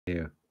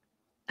you.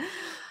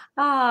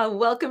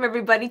 Welcome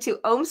everybody to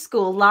Ohm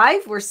School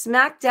Live. We're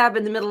smack dab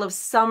in the middle of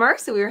summer,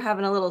 so we were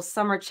having a little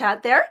summer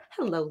chat there.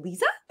 Hello,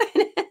 Lisa.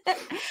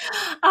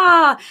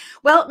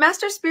 Well,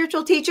 Master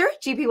Spiritual Teacher,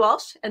 GP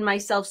Walsh, and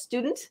myself,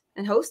 student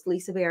and host,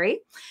 Lisa Berry,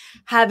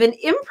 have an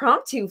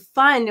impromptu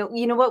fun.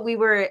 You know what?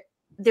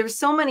 There's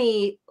so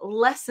many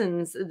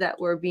lessons that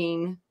were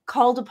being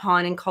called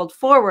upon and called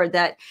forward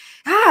that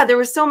there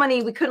were so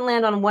many, we couldn't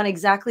land on one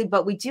exactly,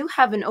 but we do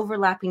have an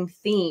overlapping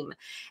theme.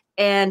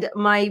 And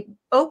my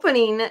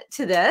opening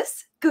to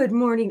this, good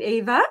morning,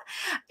 Ava,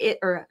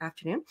 or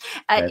afternoon,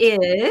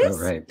 is... Oh,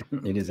 right.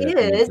 It is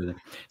afternoon for them.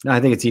 No, I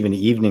think it's even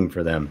evening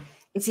for them.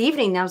 It's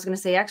evening. Now I was going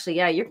to say, actually,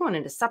 yeah, you're going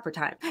into supper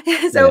time. So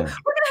we're going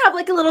to have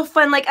like a little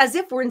fun, like as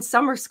if we're in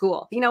summer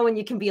school, you know, when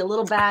you can be a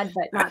little bad,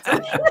 but not so.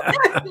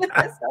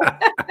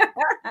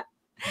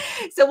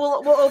 So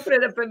we'll open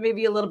it up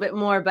maybe a little bit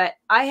more, but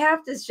I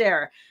have to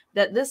share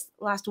that this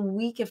last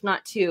week, if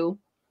not two,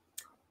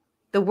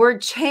 the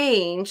word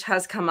change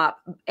has come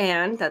up,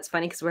 and that's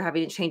funny because we're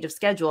having a change of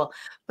schedule.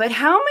 But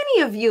how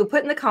many of you,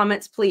 put in the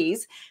comments,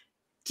 please,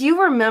 do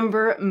you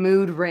remember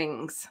mood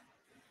rings?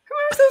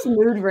 Those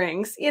mood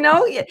rings, you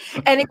know?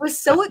 And it was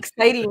so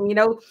exciting, you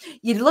know,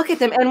 you look at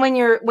them, and when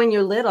you're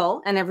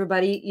little and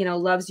everybody, you know,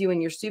 loves you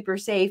and you're super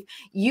safe,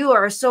 you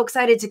are so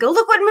excited to go,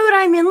 look what mood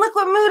I'm in, look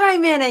what mood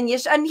I'm in. And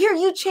here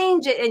you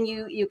change it, and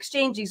you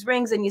exchange these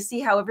rings, and you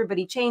see how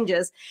everybody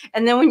changes.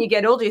 And then when you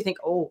get older, you think,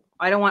 oh,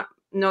 I don't want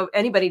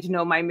anybody to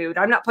know my mood.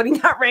 I'm not putting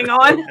that ring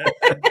on.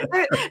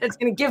 It's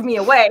going to give me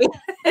away.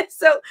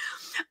 So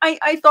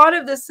I thought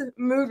of this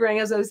mood ring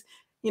as I was,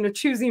 you know,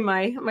 choosing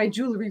my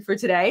jewelry for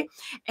today.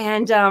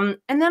 And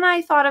then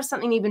I thought of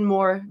something even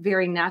more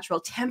very natural,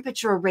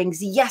 temperature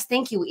rings. Yes,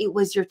 thank you. It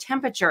was your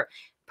temperature.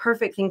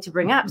 Perfect thing to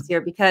bring up here,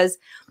 because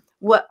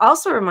what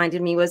also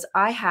reminded me was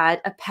I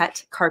had a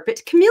pet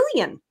carpet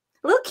chameleon,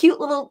 a little cute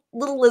little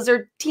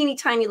lizard, teeny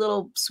tiny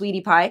little sweetie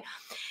pie.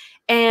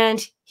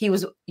 And he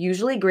was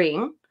usually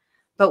green,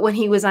 but when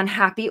he was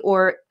unhappy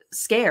or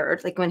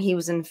scared, like when he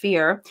was in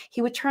fear,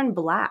 he would turn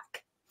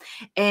black.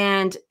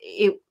 And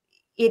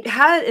it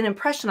had an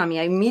impression on me.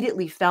 I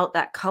immediately felt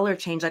that color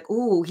change, like,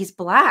 ooh, he's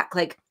black.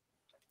 Like,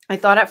 I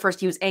thought at first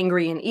he was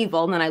angry and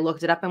evil, and then I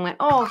looked it up and went,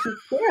 oh,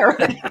 he's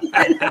scared.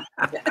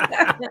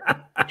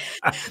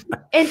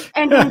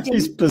 and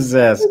he's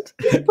possessed.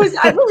 He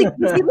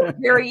looked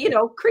very, you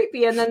know,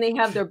 creepy. And then they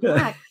have their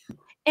black.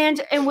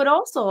 And what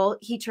also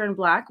he turned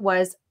black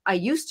was, I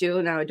used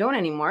to, now I don't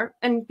anymore.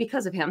 And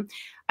because of him,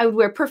 I would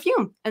wear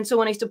perfume. And so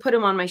when I used to put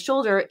him on my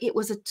shoulder, it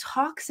was a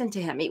toxin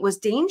to him. It was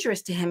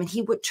dangerous to him, and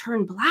he would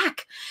turn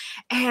black.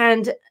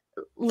 And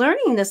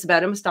learning this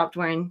about him, stopped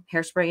wearing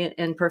hairspray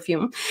and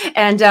perfume.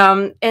 And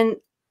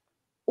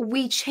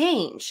we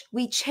change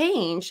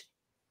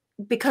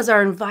because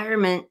our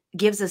environment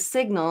gives us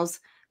signals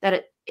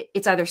that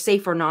it's either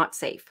safe or not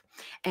safe.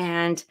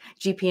 And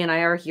GP and I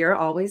are here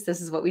always. This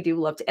is what we do.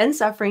 We love to end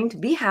suffering, to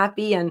be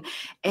happy. And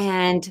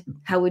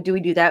how do we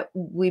do that?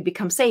 We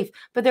become safe.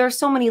 But there are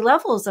so many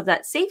levels of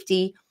that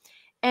safety.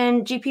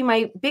 And GP,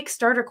 my big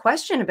starter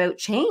question about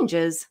change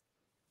is,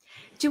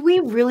 do we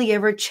really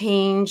ever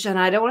change? And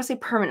I don't want to say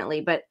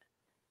permanently, but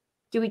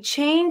do we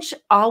change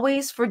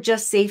always for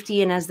just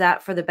safety and as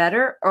that for the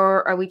better?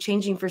 Or are we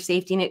changing for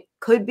safety and it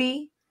could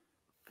be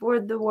for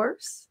the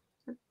worse?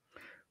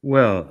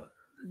 Well,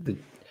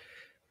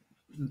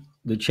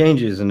 the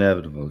change is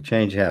inevitable.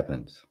 Change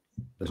happens.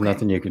 There's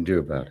nothing you can do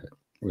about it.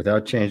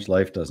 Without change,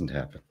 life doesn't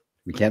happen.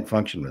 We can't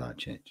function without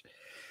change.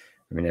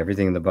 I mean,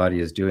 everything the body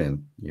is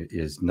doing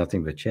is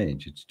nothing but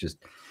change. It's just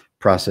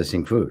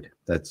processing food.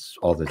 That's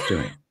all that's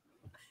doing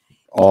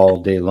all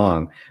day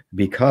long,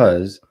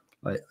 because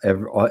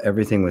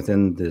everything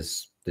within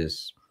this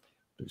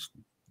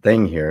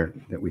thing here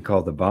that we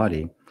call the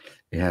body,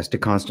 it has to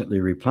constantly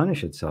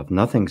replenish itself.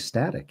 Nothing's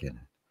static in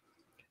it.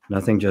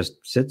 Nothing just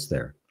sits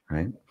there,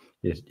 right?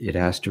 It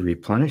has to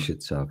replenish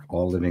itself.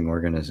 All living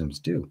organisms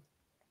do.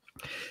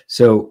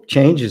 So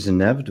change is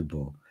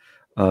inevitable.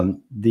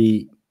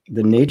 The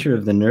nature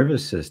of the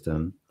nervous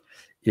system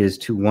is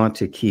to want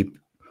to keep,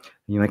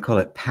 you might call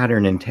it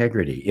pattern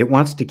integrity. It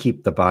wants to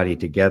keep the body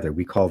together.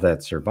 We call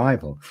that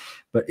survival,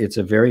 but it's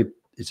a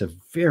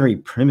very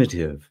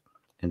primitive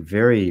and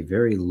very,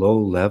 very low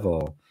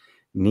level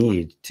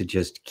need to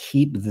just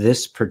keep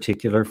this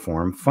particular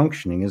form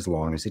functioning as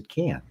long as it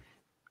can.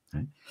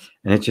 Right?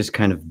 And it's just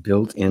kind of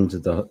built into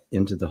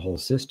the whole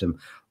system,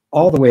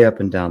 all the way up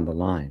and down the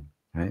line,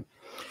 right?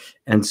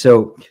 And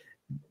so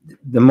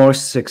the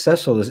most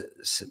successful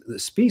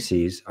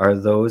species are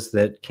those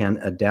that can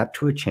adapt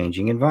to a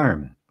changing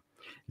environment.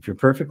 If you're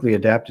perfectly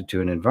adapted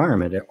to an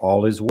environment,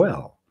 all is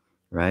well,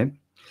 right?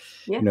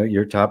 Yeah. You know,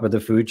 you're top of the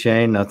food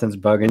chain, nothing's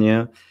bugging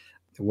you.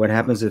 What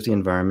happens if the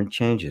environment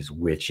changes,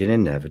 which it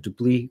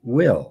inevitably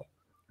will,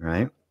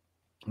 right?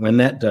 When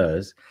that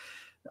does,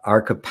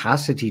 our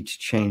capacity to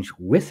change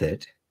with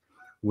it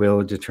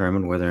will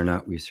determine whether or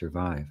not we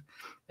survive.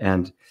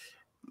 And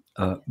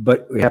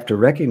but we have to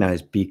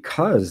recognize,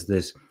 because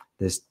this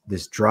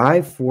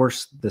drive for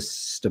the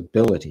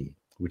stability,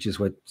 which is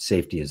what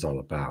safety is all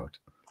about,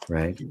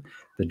 right?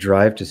 The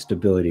drive to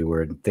stability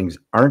where things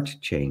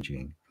aren't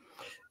changing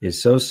is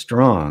so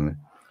strong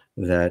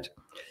that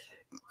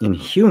in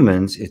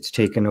humans, it's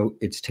taken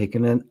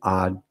an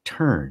odd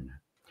turn,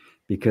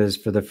 because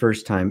for the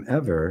first time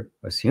ever,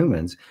 as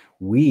humans,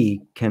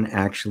 we can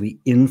actually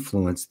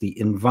influence the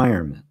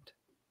environment.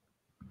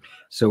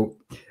 So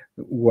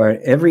where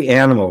every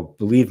animal,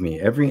 believe me,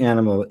 every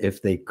animal,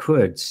 if they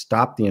could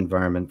stop the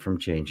environment from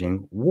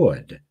changing,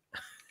 would.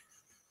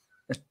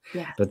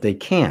 Yeah. But they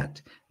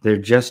can't. They're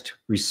just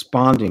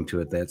responding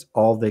to it. That's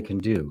all they can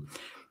do.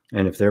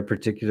 And if their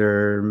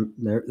particular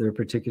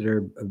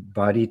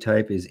body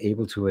type is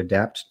able to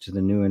adapt to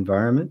the new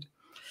environment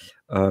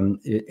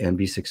and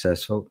be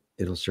successful,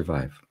 it'll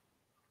survive.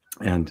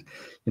 And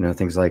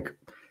things like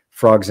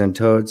frogs and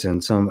toads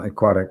and some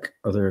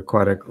other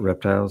aquatic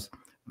reptiles,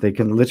 they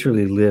can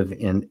literally live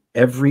in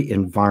every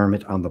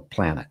environment on the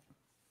planet.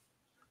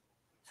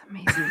 It's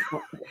amazing.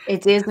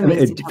 It is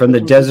amazing. From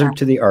the desert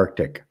to the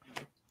Arctic.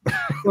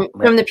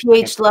 From the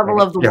pH level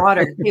of the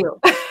water too.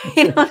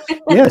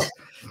 Yes.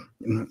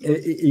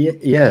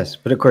 Yes,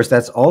 but of course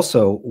that's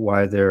also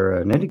why they're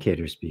an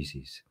indicator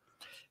species,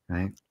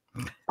 right?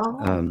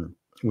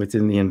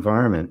 Within the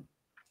environment,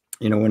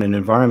 when an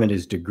environment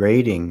is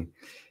degrading,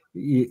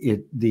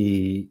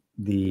 the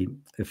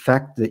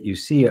effect that you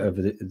see of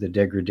the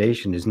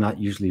degradation is not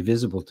usually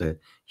visible to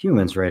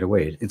humans right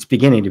away. It's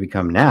beginning to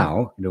become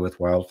now, with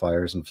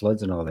wildfires and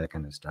floods and all that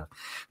kind of stuff.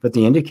 But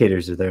the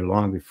indicators are there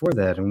long before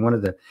that.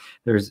 And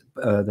there's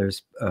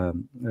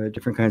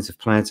different kinds of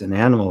plants and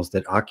animals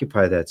that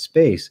occupy that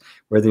space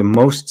where they're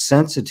most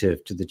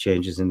sensitive to the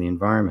changes in the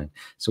environment.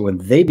 So when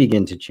they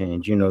begin to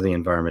change, the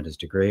environment is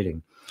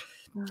degrading.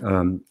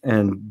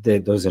 And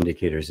those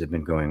indicators have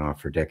been going on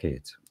for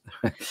decades.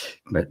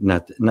 But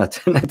not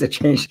to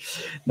change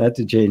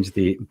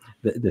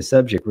the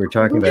subject we're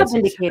talking about.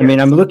 I mean,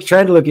 I'm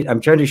trying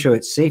to show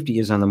it. Safety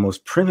is on the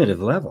most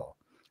primitive level,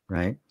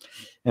 right?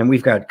 And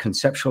we've got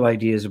conceptual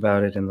ideas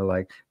about it and the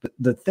like. But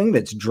the thing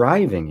that's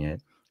driving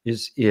it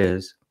is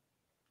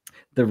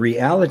the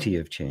reality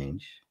of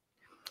change,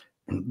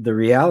 the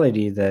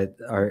reality that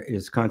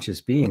as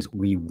conscious beings,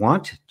 we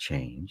want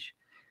change.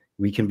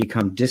 We can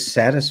become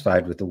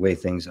dissatisfied with the way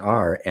things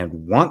are and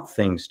want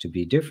things to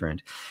be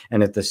different.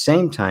 And at the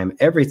same time,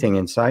 everything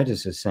inside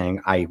us is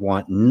saying, I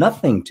want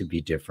nothing to be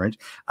different.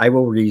 I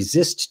will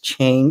resist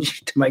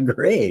change to my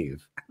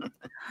grave.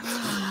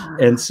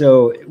 And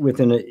so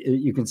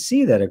you can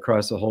see that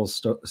across the whole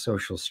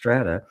social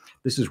strata.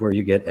 This is where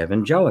you get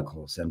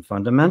evangelicals and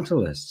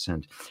fundamentalists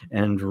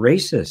and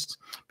racists,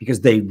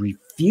 because they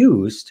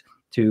refused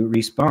to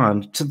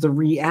respond to the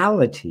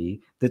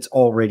reality that's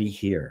already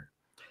here.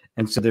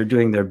 And so they're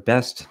doing their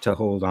best to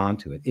hold on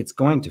to it. It's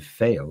going to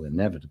fail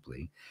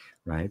inevitably,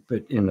 right?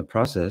 But in the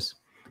process,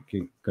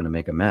 you're going to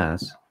make a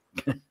mess.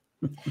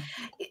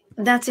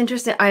 That's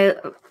interesting.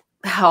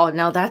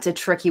 Now that's a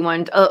tricky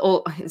one.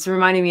 It's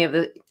reminding me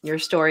of your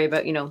story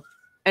about, and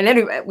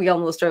anyway, we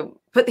almost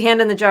put the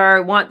hand in the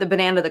jar, want the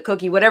banana, the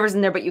cookie, whatever's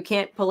in there, but you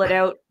can't pull it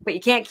out, but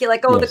you can't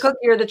let go of the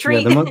cookie or the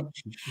treat. Yeah,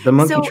 the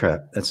monkey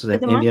trap. That's the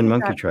Indian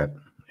monkey trap.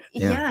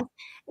 Yeah.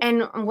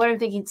 And what I'm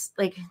thinking,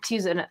 like, to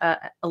use a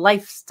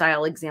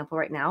lifestyle example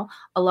right now,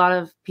 a lot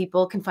of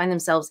people can find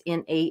themselves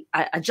in a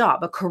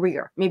job, a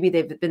career. Maybe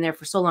they've been there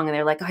for so long and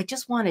they're like, I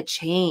just want to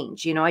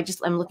change.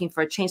 I'm looking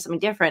for a change, something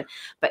different.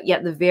 But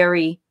yet the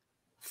very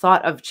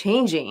thought of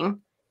changing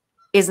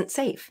isn't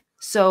safe.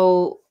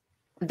 So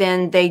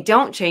then they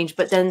don't change,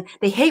 but then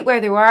they hate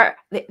where they are.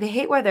 They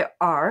hate where they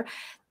are,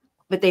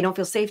 but they don't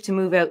feel safe to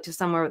move out to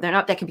somewhere they're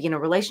not. That could be in a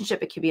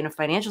relationship. It could be in a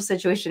financial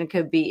situation. It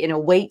could be in a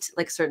weight,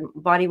 like a certain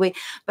body weight.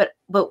 But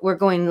we're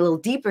going a little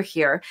deeper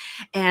here.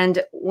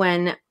 And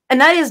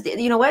that is,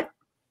 you know what?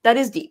 That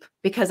is deep,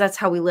 because that's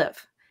how we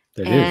live.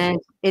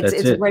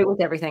 It's right with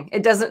everything.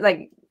 It doesn't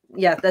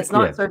that's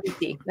not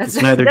surfacey.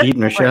 It's neither deep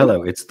nor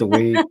shallow. It's the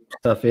way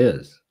stuff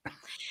is.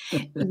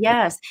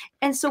 Yes.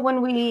 And so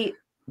when we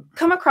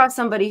come across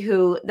somebody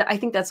who, I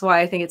think that's why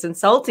I think it's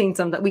insulting,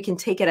 that we can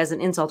take it as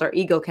an insult, our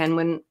ego can,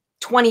 when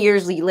 20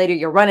 years later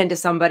you run into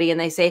somebody and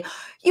they say,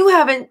 you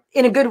haven't,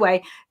 in a good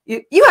way,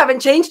 you haven't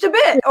changed a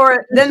bit.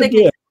 Or then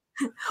they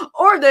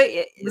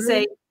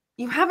say,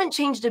 you haven't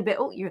changed a bit.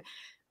 Oh,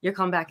 you're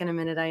coming back in a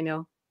minute. I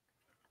know.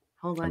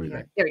 Hold on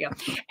here. There we go.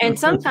 And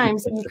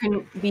sometimes you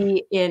can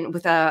be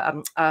with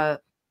a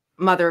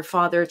mother,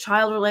 father,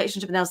 child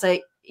relationship, and they'll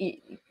say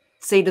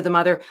to the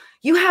mother,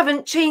 you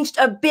haven't changed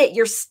a bit.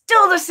 You're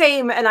still the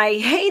same. And I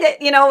hate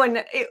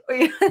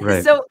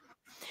it, So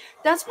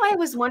that's why I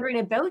was wondering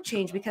about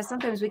change, because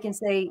sometimes we can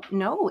say,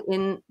 no,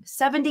 in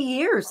 70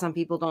 years, some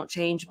people don't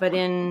change, but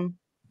in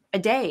a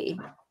day,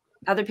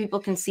 other people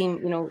can seem,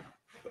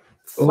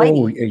 flighty.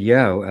 Oh,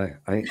 yeah.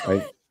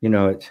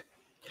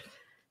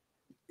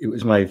 It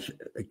was my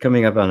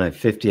coming up on my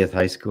 50th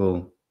high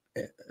school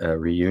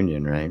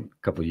reunion, right?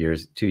 A couple of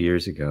years, 2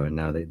 years ago, and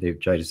now they've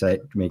tried to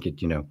make it,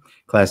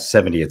 class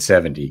 70 at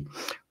 70,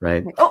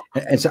 right? Oh,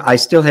 And so I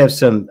still have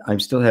some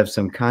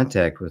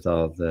contact with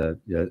all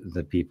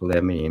the people. They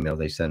have my email.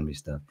 They send me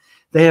stuff.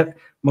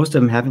 Most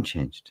of them haven't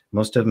changed.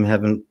 Most of them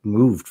haven't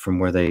moved from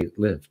where they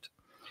lived.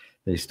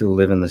 They still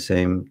live in the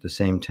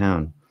same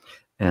town,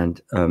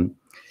 and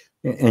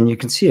you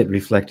can see it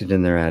reflected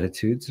in their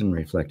attitudes and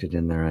reflected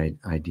in their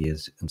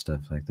ideas and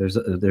stuff like.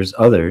 There's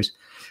others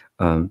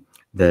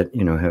that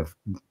have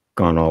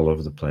gone all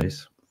over the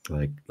place,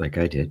 like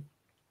I did,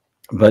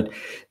 but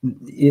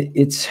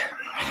it's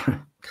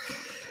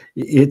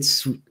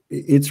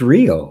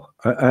real.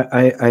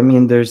 I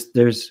mean,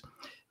 there's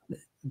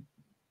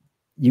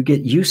you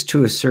get used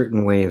to a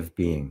certain way of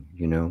being,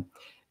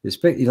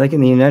 especially like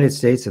in the United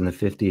States in the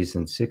 50s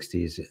and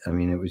 60s. I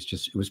mean, it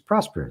was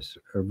prosperous,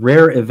 a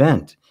rare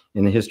event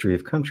in the history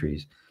of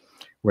countries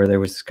where there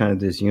was kind of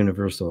this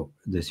universal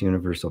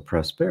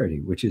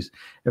prosperity, which is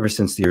ever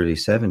since the early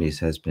 70s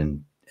has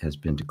been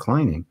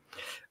declining.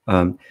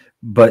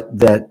 But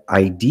that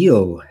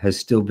ideal has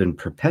still been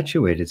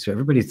perpetuated. So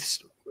everybody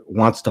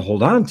wants to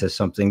hold on to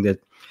something that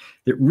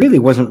really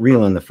wasn't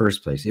real in the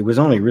first place. It was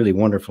only really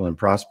wonderful and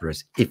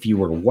prosperous if you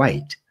were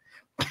white.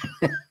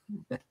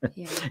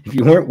 yeah. If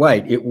you weren't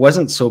white, it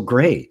wasn't so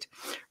great,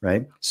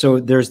 right? So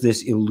there's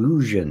this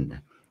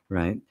illusion,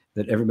 right,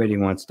 that everybody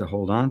wants to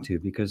hold on to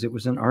because it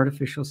was an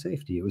artificial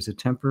safety. It was a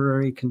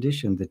temporary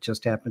condition that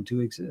just happened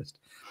to exist.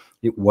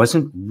 It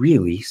wasn't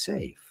really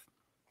safe.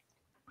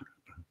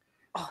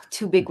 Oh,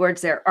 two big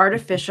words there,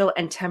 artificial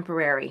and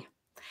temporary.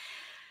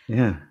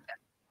 Yeah.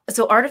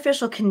 So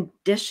artificial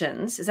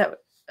conditions,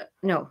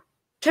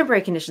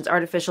 temporary conditions,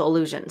 artificial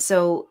illusion.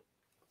 So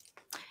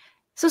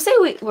say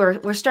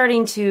we're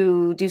starting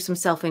to do some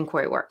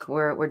self-inquiry work.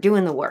 We're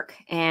doing the work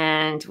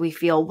and we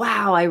feel,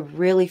 wow, I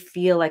really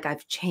feel like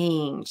I've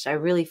changed. I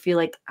really feel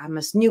like I'm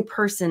a new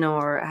person,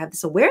 or I have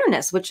this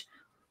awareness, which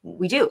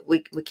we do.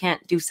 We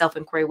can't do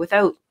self-inquiry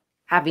without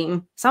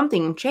having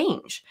something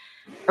change.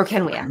 Or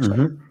can we actually?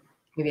 Mm-hmm.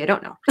 Maybe I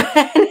don't know.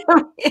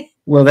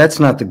 Well, that's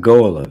not the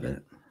goal of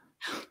it.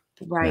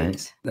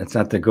 Right. That's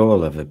not the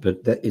goal of it, but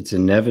it's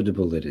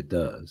inevitable that it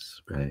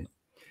does, right?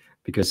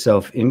 Because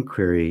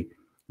self-inquiry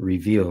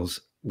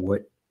reveals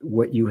what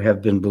you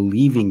have been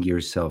believing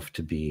yourself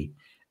to be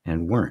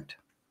and weren't.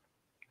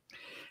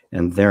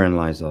 And therein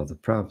lies all the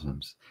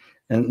problems.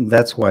 And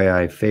that's why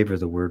I favor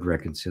the word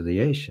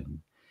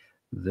reconciliation.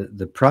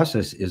 The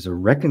process is a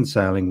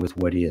reconciling with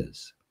what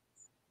is.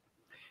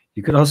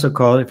 You could also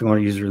call it, if you want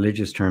to use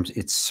religious terms,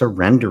 it's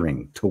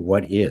surrendering to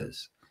what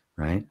is,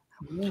 right?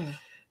 Yeah.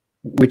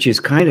 Which is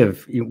kind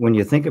of, when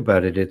you think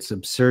about it, it's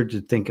absurd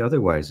to think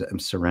otherwise. I'm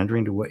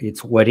surrendering to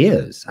what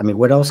is. I mean,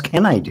 what else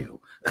can I do?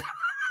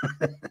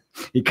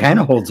 It kind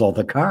of holds all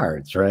the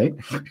cards, right?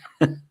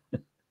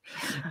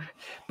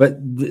 But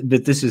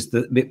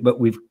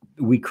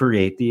we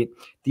create the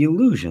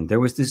illusion. There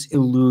was this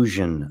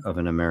illusion of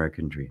an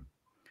American dream,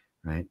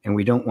 right? And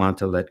we don't want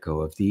to let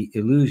go of the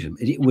illusion.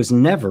 It was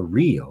never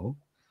real.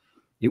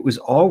 It was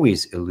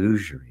always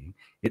illusory.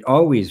 It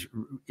always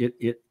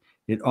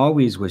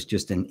was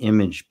just an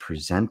image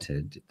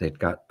presented that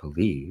got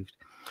believed,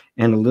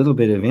 and a little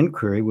bit of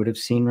inquiry would have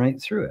seen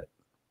right through it.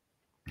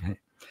 Right?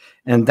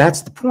 And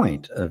that's the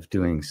point of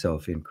doing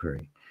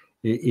self-inquiry.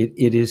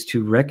 It is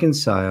to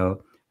reconcile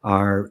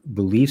our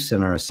beliefs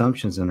and our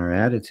assumptions and our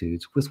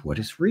attitudes with what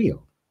is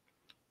real.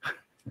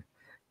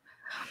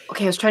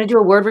 Okay, I was trying to do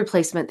a word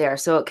replacement there.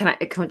 So can I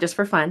just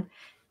for fun?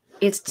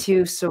 It's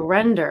to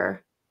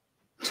surrender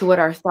to what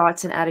our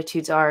thoughts and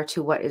attitudes are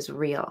to what is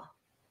real.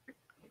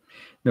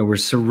 No, we're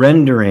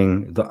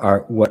surrendering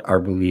what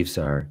our beliefs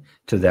are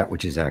to that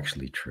which is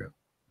actually true.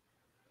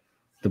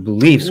 The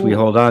beliefs we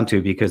hold on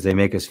to because they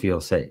make us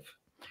feel safe.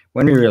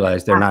 When we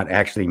realize they're not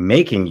actually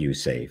making you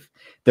safe,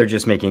 they're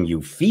just making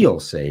you feel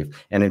safe,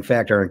 and in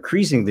fact are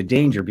increasing the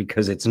danger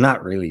because it's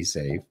not really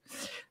safe,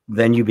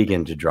 then you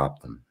begin to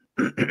drop them.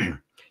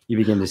 You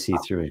begin to see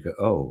through it and go,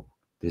 oh,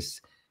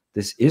 this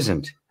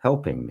isn't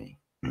helping me.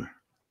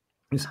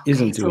 This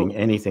isn't doing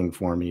anything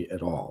for me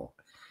at all.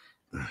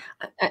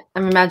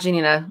 I'm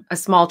imagining a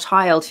small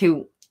child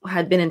who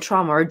had been in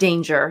trauma or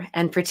danger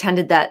and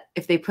pretended that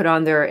if they put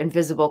on their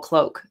invisible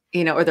cloak,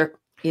 or their,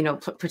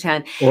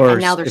 pretend. Or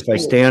and now they're if I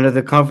stay under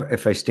the cover,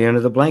 if I stay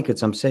under the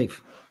blankets, I'm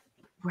safe.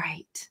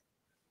 Right.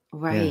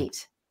 Yeah.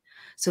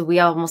 So we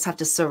almost have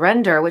to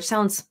surrender, which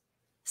sounds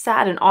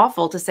sad and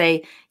awful to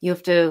say. You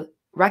have to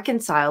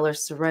reconcile or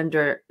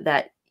surrender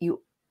that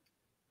you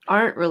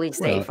aren't really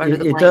safe under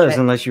the blanket. It does,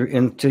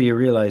 until you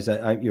realize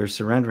that you're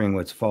surrendering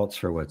what's false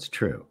for what's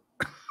true.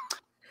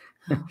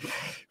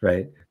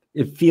 Right?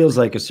 It feels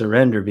like a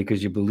surrender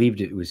because you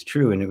believed it was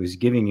true and it was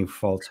giving you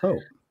false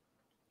hope.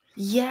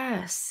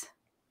 Yes.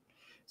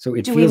 So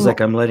it feels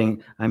like I'm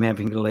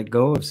having to let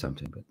go of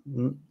something, but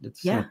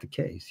it's not the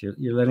case.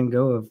 You're letting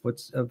go of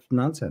of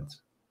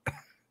nonsense.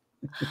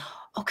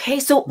 Okay.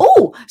 So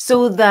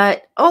so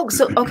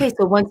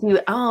once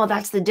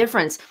that's the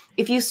difference.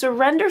 If you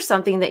surrender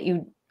something that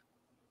you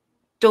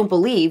don't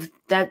believe,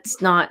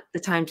 that's not the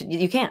time to,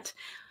 you can't.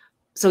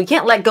 So you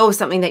can't let go of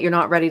something that you're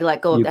not ready to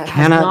let go of. You That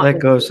cannot let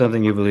go of true.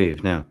 something you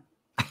believe. No,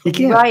 you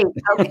can't. Right.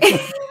 Okay.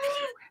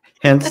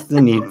 Hence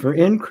the need for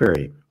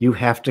inquiry. You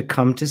have to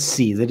come to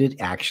see that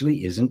it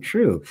actually isn't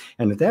true.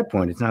 And at that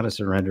point, it's not a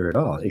surrender at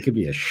all. It could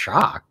be a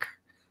shock,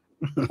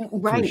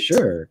 Right. for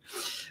sure.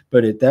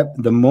 But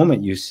the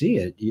moment you see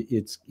it,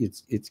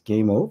 it's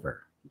game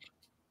over.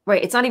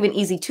 Right. It's not even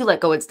easy to let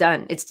go. It's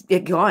done. It's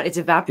gone. It's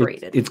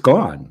evaporated. It's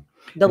gone.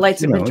 The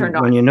lights have been turned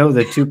on. When you know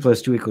that 2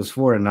 + 2 =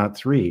 4 and not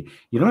 3,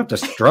 you don't have to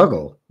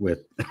struggle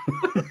with.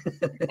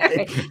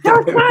 Right. No,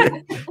 it's not.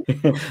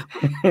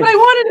 But I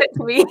wanted it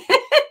to be.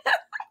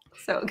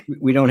 So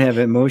we don't have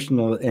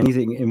emotional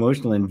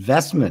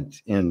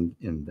investment in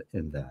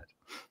that,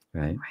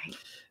 right? Right.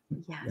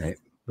 Yes. Right.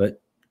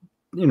 But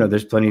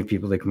there's plenty of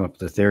people that come up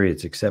with a theory,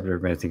 it's accepted,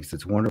 everybody thinks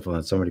it's wonderful,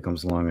 and somebody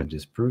comes along and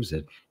disproves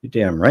it. You're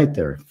damn right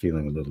they're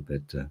feeling a little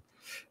bit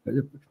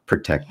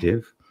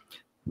protective.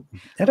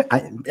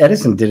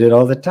 Edison did it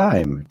all the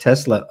time.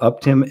 Tesla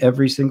upped him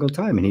every single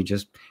time, and he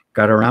just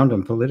got around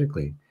him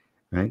politically,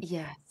 right?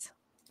 Yes.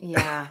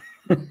 Yeah.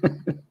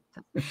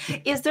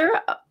 Is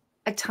there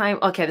a time,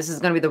 okay, this is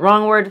going to be the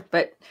wrong word,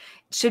 but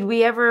should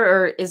we ever,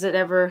 or is it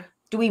ever,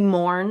 do we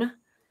mourn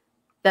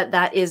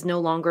that is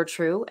no longer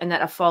true, and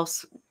that a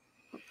false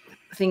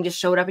thing just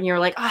showed up and you're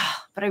like,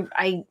 but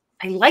I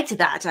liked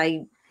that.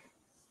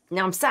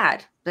 Now I'm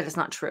sad that it's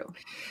not true.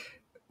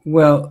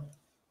 Well,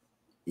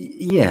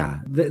 yeah,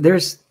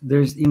 there's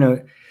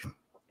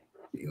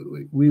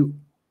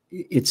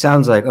it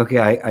sounds like, okay,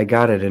 I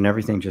got it, and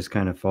everything just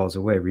kind of falls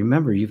away.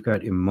 Remember, you've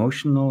got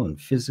emotional and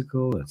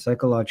physical and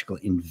psychological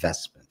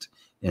investment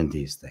in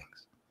these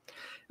things.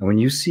 And when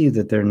you see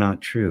that they're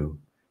not true,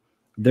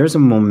 there's a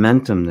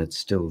momentum that's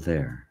still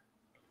there.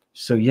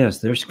 So yes,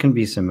 there can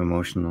be some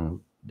emotional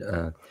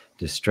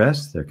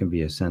distress. There can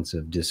be a sense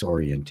of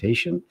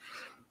disorientation.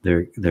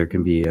 There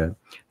can be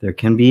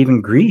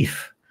even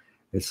grief.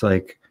 It's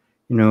like,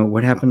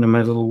 what happened to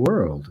my little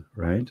world,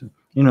 right?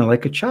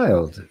 Like a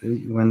child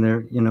when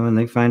when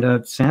they find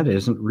out Santa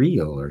isn't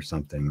real or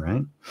something,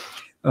 right?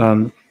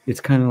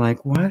 It's kind of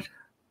like, what?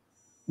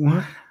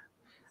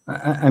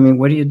 I mean,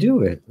 what do you do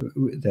with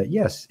that?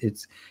 Yes,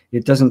 it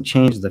doesn't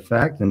change the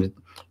fact, and it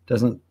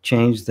doesn't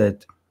change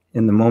that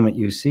in the moment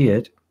you see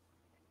it,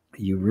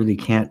 you really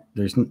can't,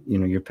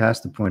 you're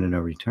past the point of no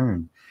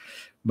return.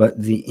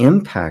 But the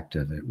impact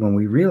of it, when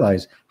we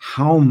realize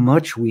how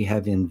much we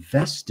have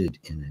invested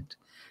in it,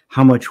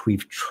 how much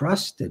we've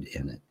trusted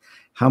in it,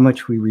 how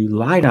much we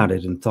relied on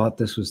it and thought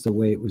this was the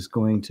way it was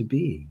going to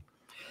be.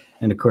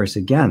 And of course,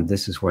 again,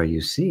 this is why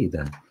you see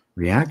the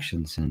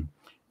reactions in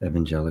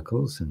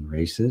evangelicals and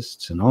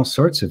racists and all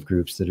sorts of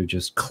groups that are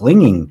just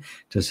clinging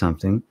to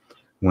something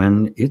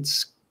when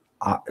it's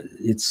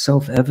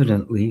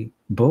self-evidently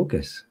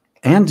bogus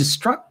and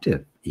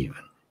destructive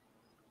even.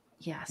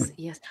 Yes.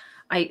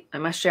 I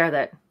must share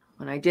that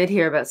when I did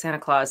hear about Santa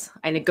Claus,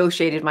 I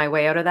negotiated my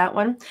way out of that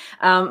one.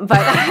 But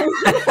I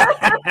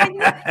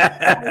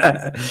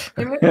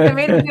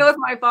made a deal with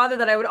my father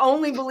that I would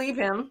only believe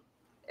him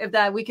if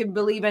that we could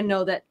believe and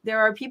know that there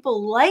are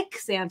people like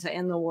Santa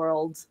in the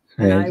world.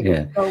 And I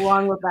would go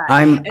along with that.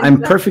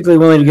 I'm perfectly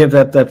willing to give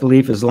that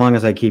belief as long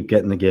as I keep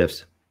getting the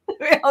gifts.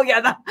 Oh yeah,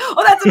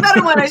 that's a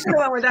better one. I should have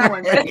went with that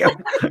one.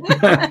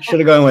 Should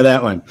have gone with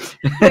that one.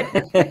 But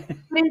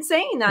in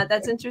saying that,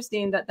 that's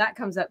interesting that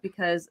comes up,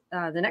 because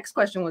the next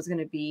question was going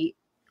to be,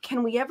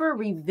 can we ever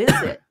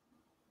revisit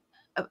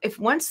if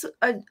once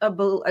a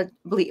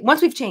belief,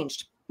 once we've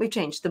changed,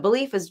 the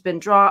belief has been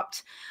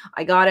dropped.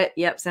 I got it.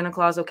 Yep, Santa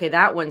Claus. Okay,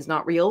 that one's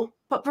not real.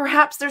 But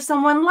perhaps there's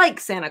someone like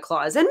Santa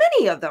Claus, and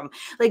many of them.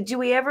 Like, do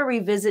we ever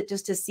revisit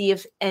just to see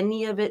if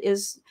any of it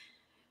is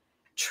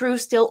true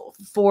still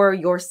for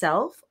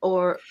yourself?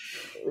 Or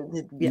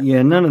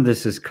yeah, none of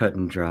this is cut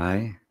and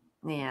dry.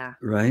 Yeah.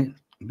 Right?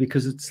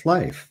 Because it's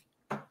life,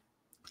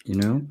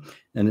 and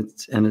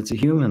it's a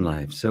human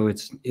life. So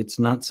it's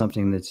not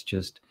something that's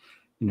just,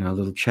 a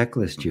little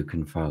checklist you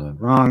can follow.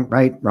 Wrong,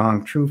 right,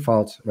 wrong, true,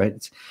 false,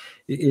 right?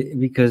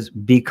 Because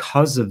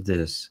of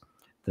this,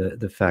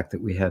 the fact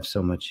that we have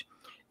so much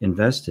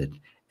invested,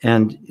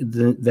 and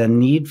the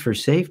need for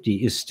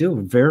safety is still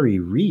very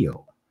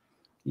real,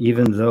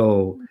 even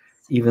though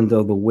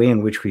the way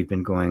in which we've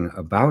been going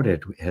about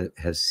it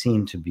has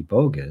seemed to be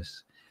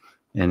bogus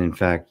and in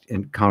fact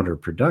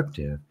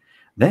counterproductive.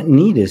 That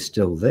need is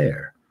still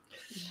there.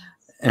 Yes.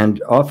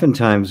 And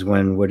oftentimes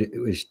when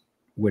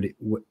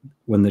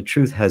when the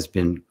truth has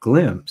been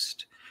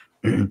glimpsed,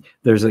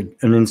 there's an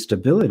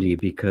instability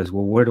because,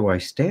 well, where do I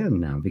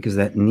stand now? Because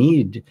that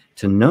need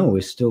to know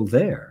is still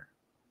there,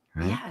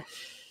 right? Yes.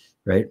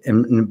 Right.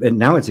 And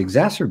now it's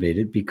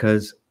exacerbated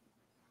because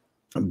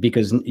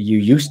you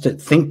used to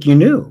think you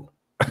knew.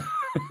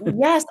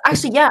 Yes,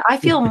 actually, yeah, I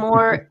feel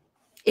more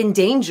in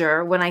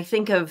danger when I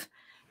think of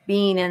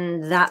being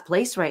in that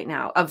place right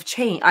now of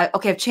change.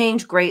 I've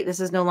changed, great, this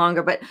is no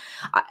longer, but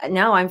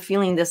now I'm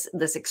feeling this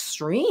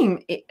extreme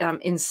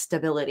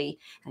instability.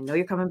 I know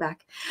you're coming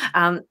back,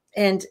 and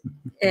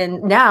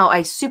now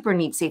I super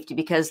need safety,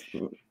 because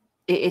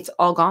It's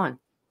all gone.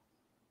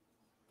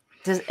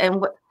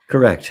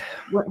 Correct.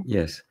 What,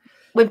 Yes.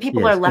 when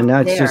people Yes. are left And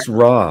now it's there, just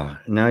raw.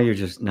 Now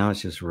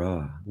it's just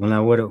raw. Well,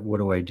 now what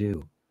do I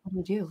do?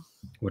 what do you do?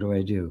 What do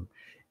I do?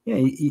 Yeah,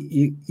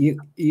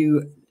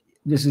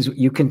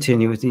 you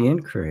continue with the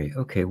inquiry.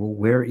 Okay, well,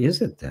 where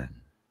is it then?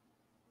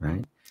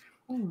 Right?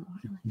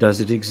 Does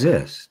it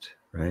exist?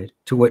 Right?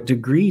 To what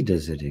degree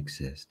does it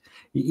exist?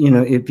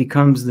 It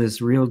becomes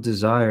this real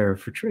desire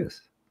for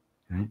truth.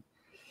 Right?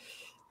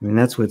 I mean,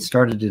 that's what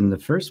started in the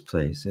first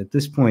place. At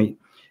this point,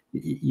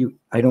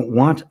 I don't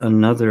want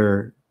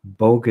another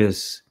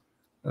bogus,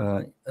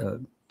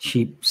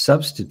 cheap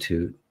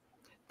substitute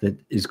that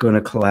is going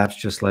to collapse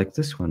just like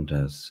this one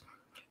does.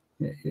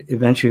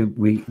 Eventually,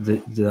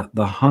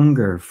 the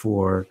hunger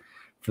for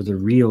the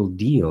real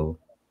deal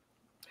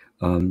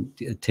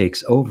it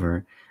takes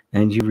over,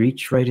 and you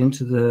reach right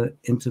into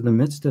the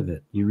midst of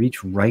it. You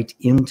reach right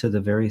into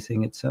the very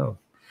thing itself.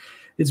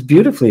 It's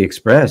beautifully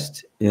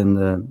expressed in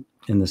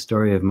the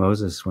story of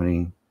Moses when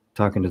he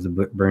talking to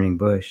the burning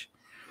bush.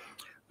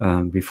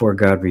 Before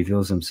God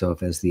reveals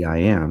himself as the I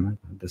am,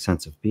 the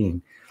sense of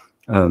being,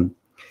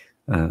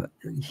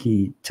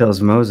 he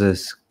tells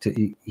Moses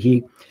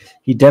he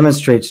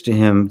demonstrates to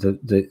him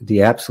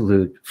the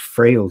absolute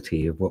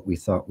frailty of what we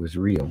thought was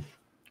real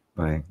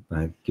by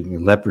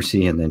giving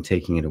leprosy and then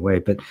taking it away.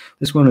 But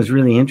this one was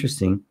really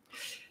interesting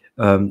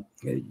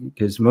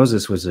because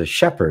Moses was a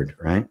shepherd,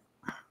 right?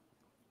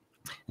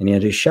 And he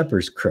had his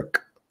shepherd's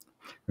crook,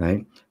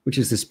 right? Which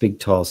is this big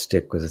tall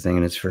stick with a thing,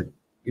 and it's for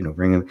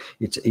bringing.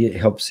 It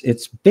helps.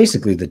 It's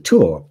basically the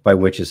tool by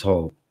which his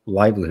whole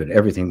livelihood,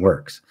 everything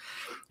works.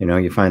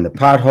 You find the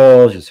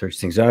potholes, you search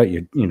things out,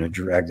 you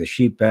drag the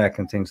sheep back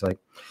and things like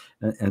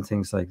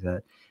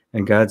that.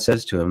 And God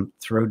says to him,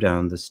 throw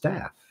down the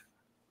staff.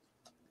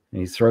 And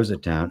he throws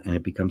it down and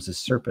it becomes a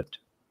serpent.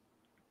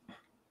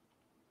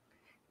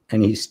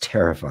 And he's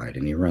terrified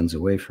and he runs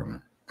away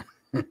from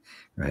it.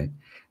 Right?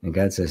 And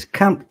God says,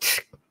 come,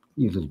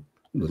 you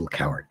little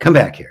coward, come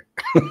back here.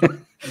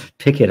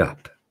 Pick it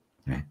up.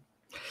 Right?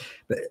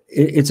 But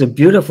it's a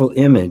beautiful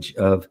image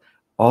of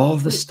all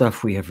the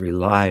stuff we have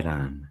relied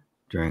on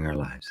during our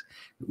lives.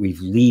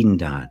 We've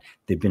leaned on.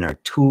 They've been our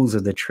tools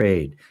of the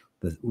trade,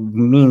 the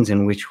means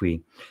in which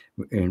we've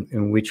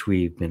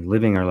been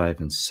living our life,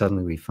 and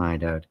suddenly we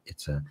find out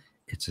it's a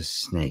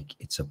snake.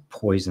 It's a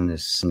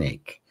poisonous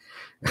snake.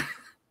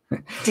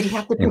 Did he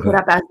have to pick it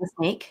up as a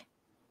snake?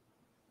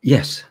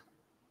 Yes.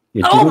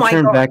 It didn't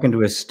turn back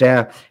into a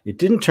staff. It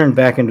didn't turn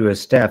back into a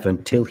staff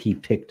until he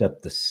picked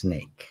up the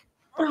snake.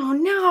 Oh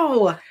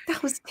no,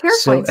 that was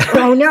terrifying.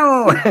 Oh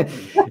no,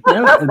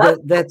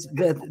 that's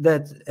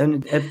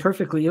and it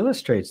perfectly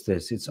illustrates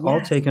this. It's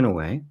all taken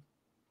away.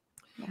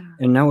 Yeah.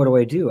 And now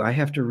what do? I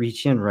have to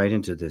reach in right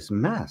into this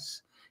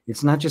mess.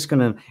 It's not just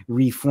going to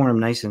reform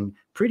nice and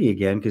pretty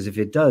again, because if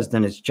it does,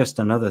 then it's just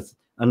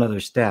another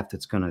staff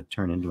that's going to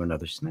turn into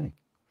another snake.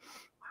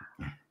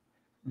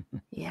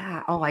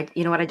 Yeah. Oh, I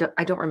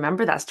don't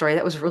remember that story.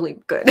 That was really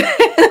good.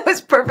 That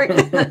was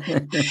perfect.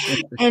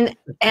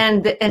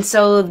 and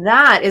so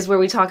that is where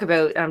we talk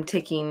about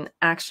taking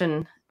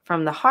action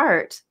from the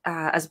heart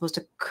as opposed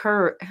to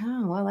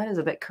well, that is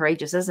a bit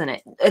courageous, isn't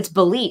it? It's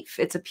belief.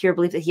 It's a pure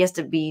belief that he has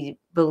to be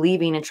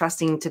believing and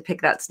trusting to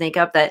pick that snake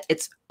up, that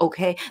it's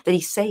okay, that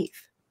he's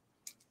safe.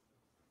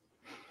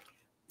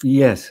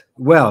 Yes.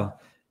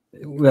 Well,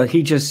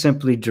 he just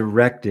simply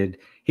directed.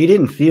 He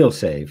didn't feel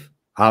safe.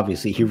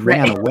 Obviously, he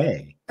ran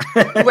away.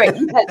 Right.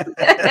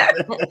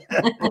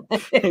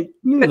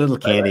 You little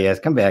candy ass,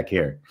 come back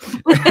here.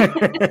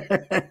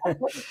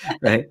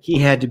 Right. He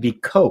had to be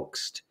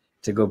coaxed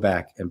to go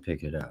back and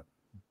pick it up.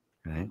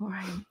 Right.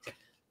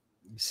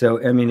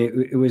 So, I mean,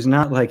 it was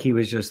not like he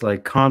was just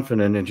like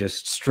confident and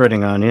just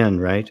strutting on in,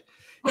 right?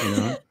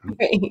 Right.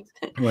 He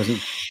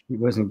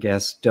wasn't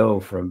Gaston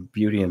from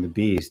Beauty and the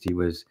Beast.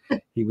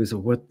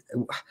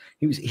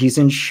 He's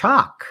in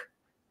shock,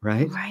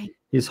 right? Right.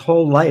 His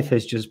whole life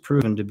has just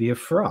proven to be a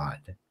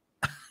fraud.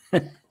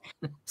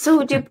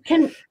 So is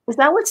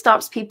that what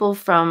stops people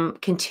from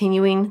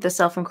continuing the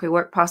self-inquiry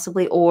work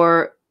possibly?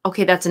 Or,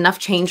 okay, that's enough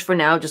change for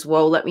now. Just,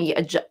 let me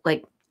adjust,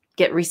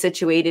 get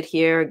resituated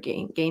here,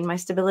 gain my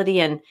stability.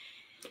 And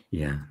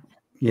yeah.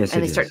 Yes,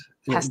 and they start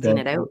testing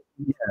it out.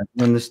 Yeah.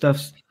 When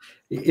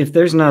if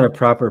there's not a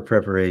proper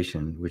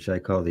preparation, which I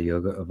call the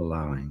yoga of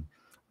allowing,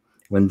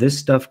 when this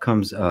stuff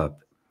comes up,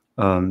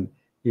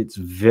 it's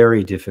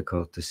very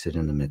difficult to sit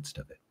in the midst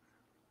of it.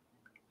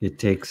 It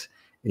takes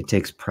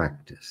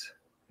practice.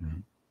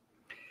 Right?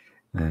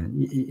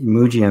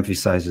 Mooji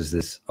emphasizes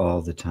this all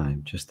the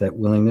time, just that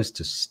willingness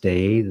to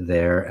stay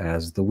there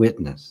as the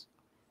witness,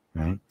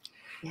 right?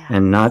 Yes.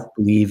 And not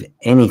believe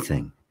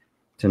anything,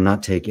 to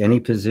not take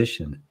any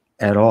position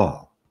at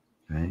all,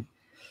 right?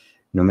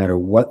 No matter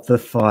what the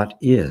thought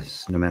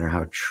is, no matter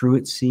how true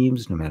it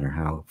seems, no matter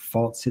how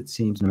false it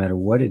seems, no matter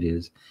what it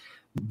is,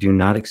 do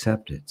not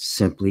accept it.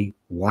 Simply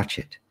watch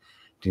it.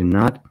 Do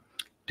not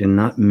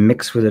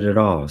mix with it at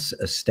all.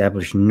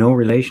 Establish no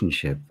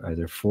relationship,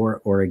 either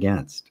for or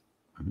against.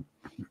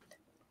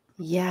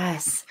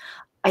 Yes.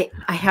 I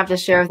have to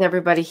share with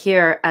everybody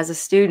here as a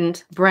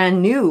student,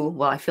 brand new.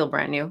 Well, I feel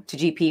brand new to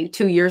GP,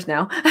 2 years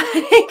now.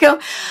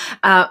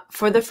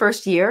 For the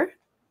first year,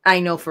 I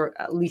know for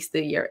at least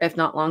the year, if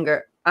not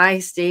longer, I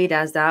stayed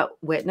as that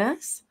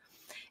witness.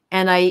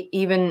 And I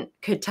even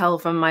could tell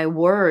from my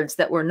words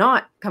that were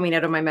not coming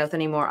out of my mouth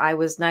anymore. I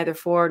was neither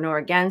for nor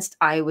against.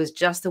 I was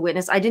just the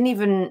witness. I didn't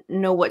even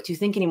know what to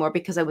think anymore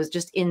because I was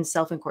just in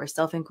self-inquiry,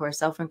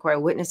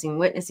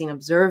 witnessing,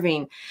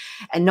 observing,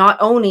 and not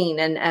owning,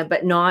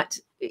 but not.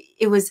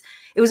 It was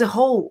a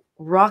whole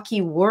rocky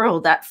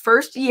world that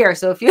first year.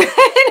 So if you,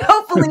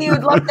 hopefully you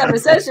would love to have a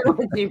session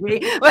with me,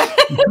 but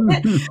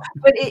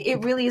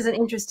it really is an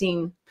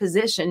interesting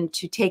position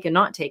to take and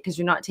not take, because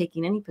you're not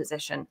taking any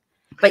position.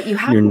 But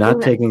you're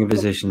not taking a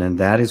position, and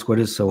that is what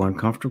is so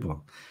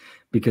uncomfortable,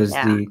 because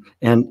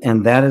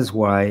and that is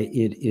why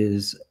it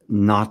is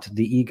not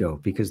the ego,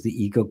 because the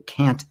ego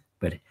can't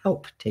but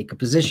help take a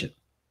position.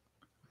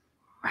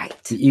 Right.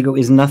 The ego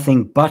is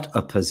nothing but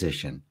a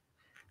position.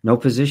 No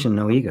position,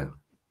 no ego.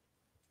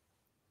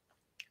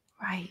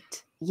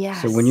 Right.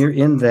 Yes. So when you're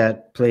in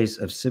that place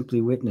of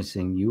simply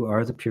witnessing, you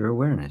are the pure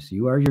awareness.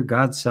 You are your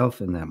God self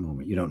in that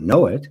moment. You don't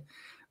know it,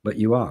 but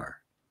you are.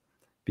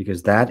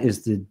 Because that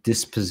is the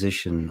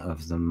disposition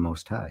of the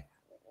Most High.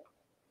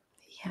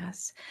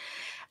 Yes.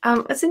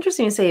 It's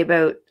interesting to say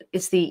about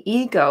it's the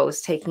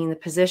egos taking the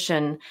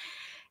position.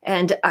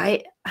 And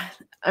I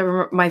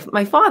remember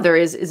my father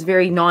is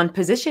very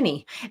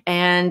non-positiony.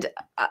 And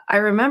I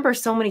remember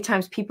so many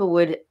times people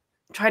would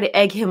try to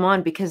egg him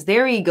on because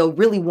their ego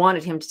really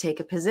wanted him to take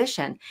a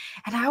position.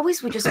 And I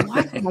always would just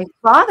watch my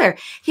father.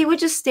 He would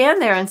just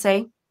stand there and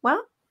say,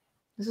 well,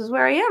 this is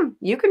where I am.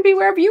 You can be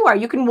wherever you are.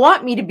 You can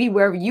want me to be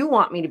wherever you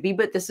want me to be,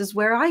 but this is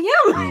where I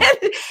am.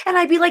 Mm. And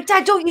I'd be like,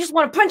 Dad, don't you just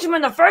want to punch him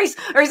in the face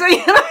or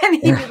something? And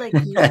he'd be like,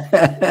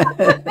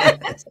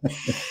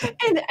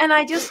 and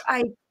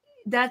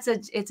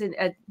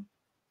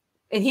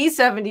and he's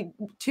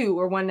 72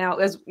 or one now,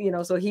 as you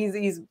know, so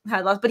he's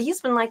had lots, but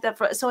he's been like that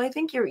for. So I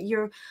think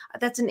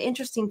that's an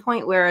interesting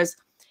point. Whereas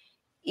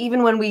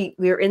even when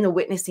we're in the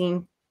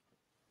witnessing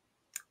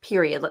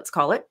period, let's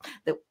call it,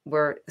 that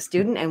we're a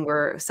student and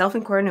we're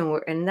self-inquiring and we're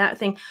in that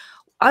thing,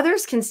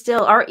 others can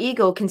still, our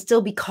ego can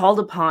still be called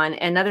upon,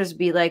 and others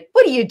be like,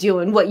 what are you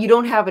doing? What, you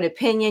don't have an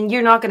opinion?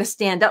 You're not going to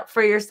stand up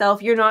for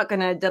yourself. You're not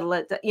going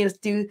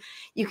to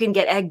you can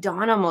get egged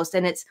on almost.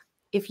 And it's,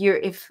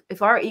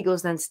 if our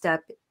egos then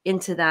step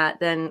into that,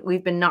 then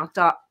we've been knocked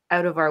out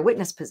of our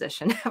witness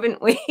position,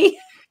 haven't we?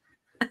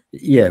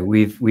 Yeah,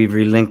 we've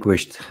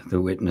relinquished the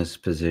witness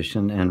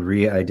position and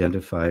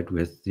re-identified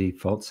with the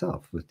false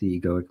self, with the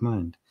egoic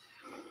mind.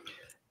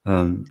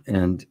 I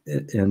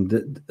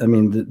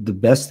mean, the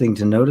best thing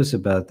to notice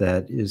about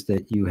that is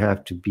that you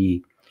have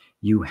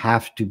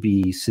to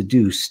be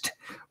seduced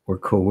or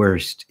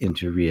coerced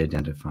into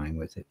re-identifying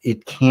with it.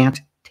 It can't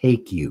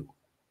take you.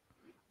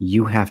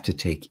 You have to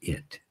take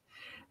it.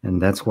 And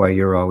that's why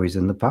you're always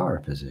in the power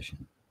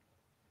position.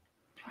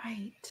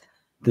 Right.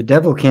 The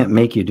devil can't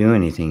make you do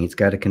anything. He's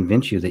got to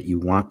convince you that you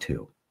want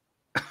to.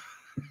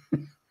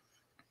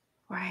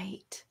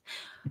 Right.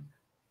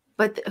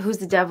 But who's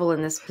the devil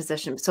in this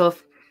position? So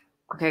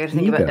I got to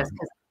think about this,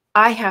 because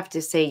I have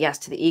to say yes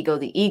to the ego.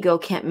 The ego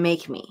can't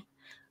make me.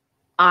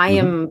 I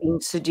am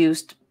being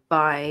seduced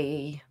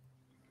by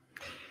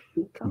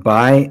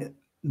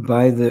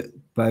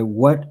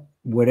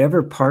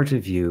whatever part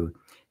of you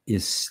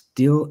is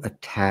still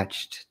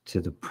attached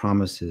to the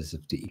promises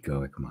of the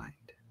egoic mind.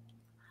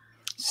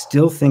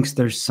 Still thinks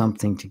there's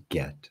something to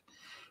get.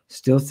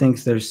 Still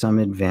thinks there's some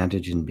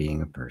advantage in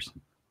being a person.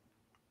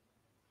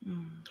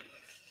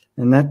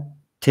 And that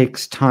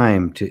takes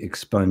time to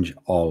expunge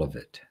all of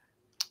it.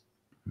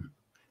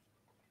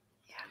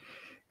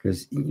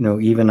 Because,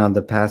 even on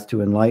the path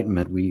to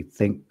enlightenment, we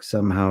think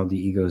somehow the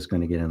ego is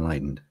going to get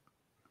enlightened.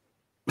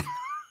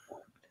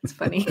 It's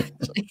funny,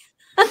 actually.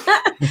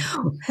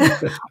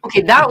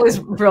 Okay, that was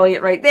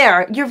brilliant right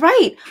there. You're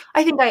right.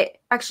 I think I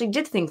actually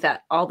did think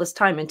that all this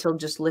time until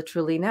just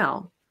literally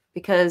now,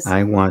 because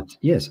I want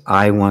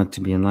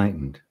to be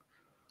enlightened.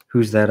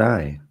 Who's that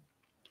I?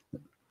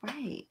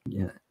 Right.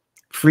 Yeah.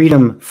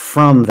 Freedom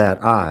from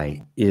that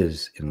I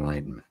is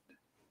enlightenment.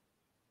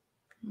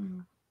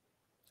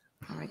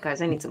 All right,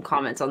 guys, I need some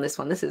comments on this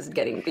one. This is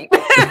getting deep.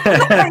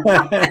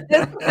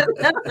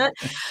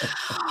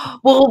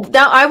 Well,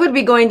 I would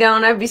be going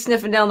down. I'd be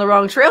sniffing down the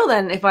wrong trail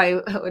then if I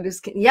would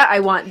just. Yeah, I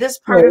want this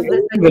part of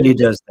this. Everybody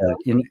does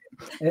that.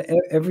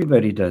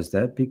 Everybody does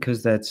that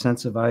because that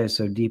sense of I is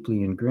so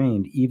deeply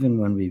ingrained. Even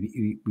when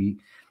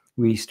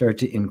we start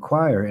to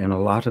inquire, and a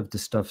lot of the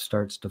stuff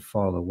starts to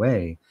fall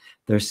away,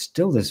 there's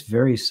still this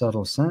very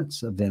subtle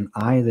sense of an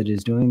I that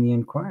is doing the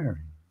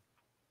inquiring.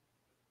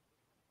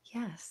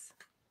 Yes.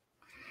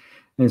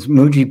 As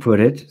Mooji put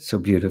it so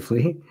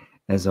beautifully,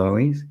 as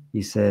always,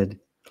 he said,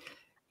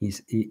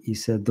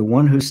 the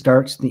one who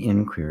starts the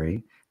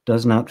inquiry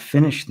does not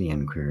finish the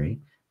inquiry,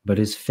 but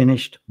is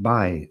finished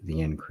by the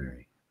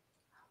inquiry.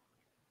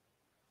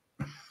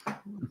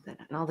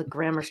 And all the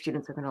grammar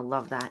students are going to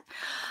love that.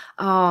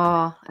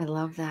 Oh, I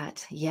love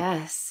that.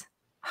 Yes.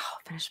 Oh,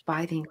 finished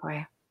by the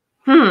inquiry.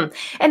 And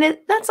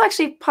that's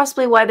actually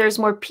possibly why there's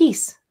more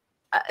peace,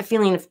 a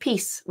feeling of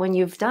peace when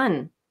you've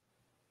done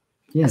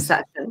a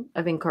session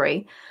of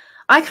inquiry.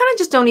 I kind of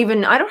just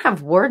I don't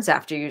have words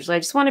after usually. I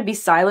just want to be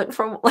silent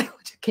for, like,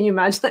 can you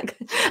imagine that?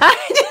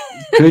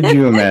 Could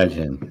you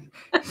imagine?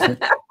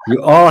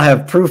 You all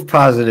have proof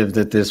positive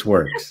that this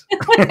works.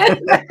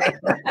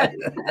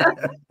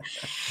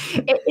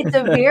 It's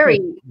a very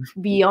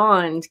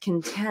beyond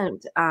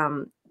content,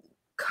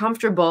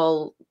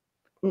 comfortable,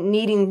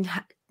 wanting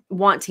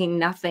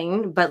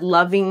nothing but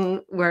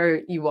loving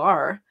where you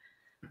are.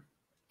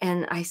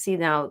 And I see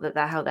now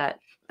how that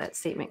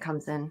statement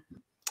comes in.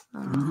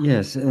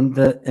 Yes, and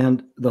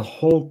the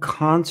whole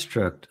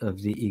construct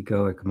of the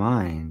egoic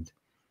mind,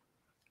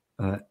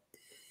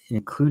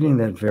 including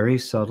that very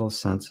subtle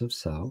sense of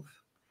self,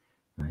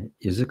 right,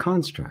 is a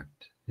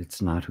construct.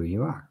 It's not who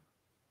you are.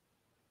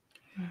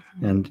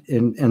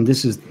 Mm-hmm. And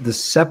this is the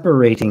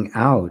separating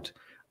out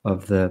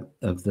of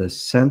the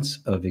sense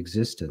of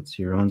existence,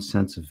 your own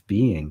sense of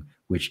being,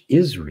 which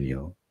is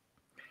real,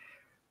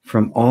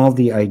 from all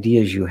the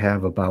ideas you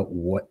have about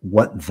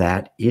what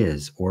that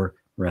is, or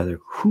rather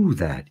who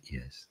that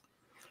is.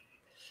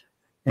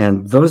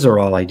 And those are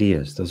all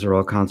ideas. Those are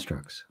all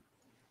constructs.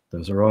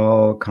 Those are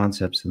all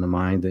concepts in the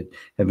mind that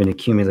have been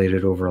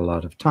accumulated over a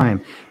lot of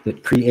time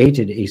that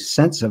created a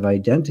sense of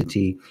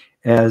identity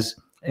as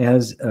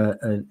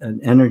an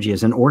energy,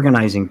 as an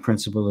organizing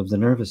principle of the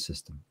nervous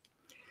system.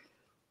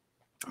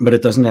 But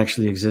it doesn't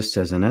actually exist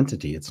as an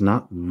entity. It's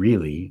not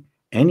really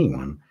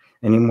anyone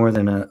any more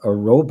than a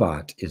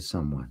robot is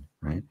someone,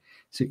 right?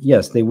 So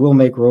yes, they will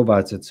make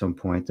robots at some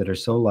point that are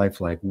so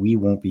lifelike we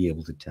won't be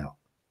able to tell.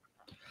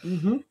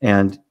 Mm-hmm.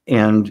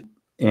 And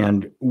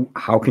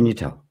how can you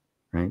tell,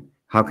 right?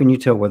 How can you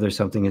tell whether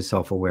something is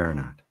self-aware or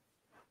not?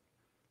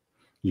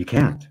 You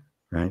can't,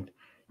 right?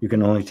 You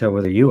can only tell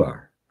whether you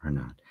are or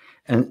not.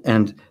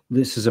 And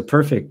this is a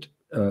perfect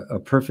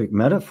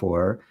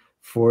metaphor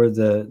for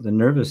the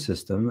nervous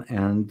system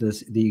and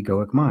the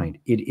egoic mind.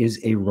 It is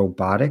a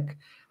robotic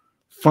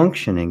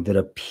functioning that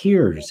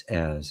appears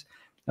as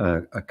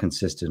a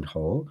consistent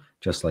whole,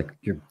 just like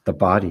the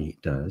body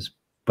does,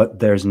 but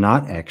there's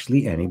not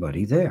actually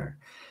anybody there.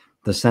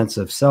 The sense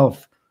of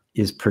self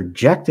is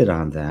projected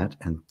on that,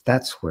 and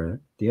that's where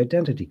the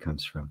identity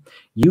comes from.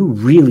 You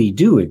really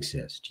do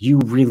exist. You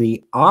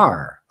really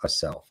are a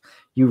self.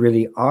 You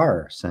really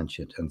are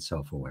sentient and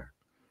self-aware.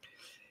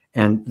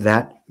 And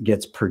that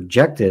gets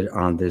projected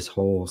on this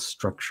whole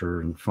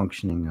structure and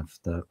functioning of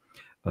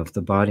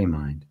the body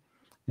mind.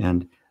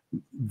 And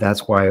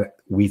that's why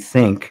we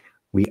think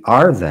we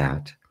are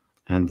that,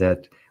 and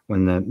that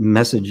when the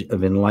message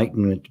of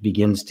enlightenment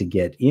begins to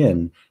get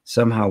in,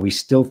 somehow we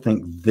still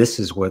think this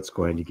is what's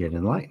going to get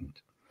enlightened.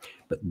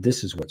 But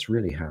this is what's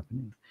really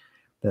happening.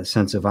 That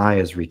sense of I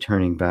is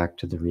returning back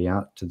to the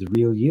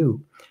real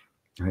you,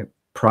 right?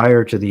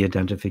 Prior to the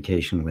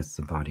identification with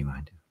the body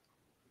mind.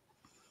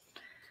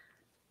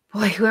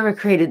 Boy, whoever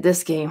created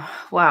this game,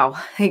 wow.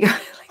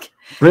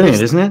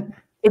 Brilliant, isn't it?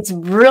 It's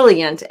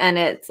brilliant. And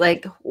it's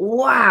like,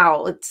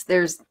 wow,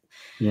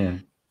 yeah.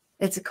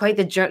 It's quite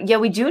the journey. Yeah,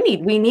 we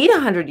need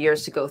 100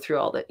 years to go through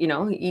all that,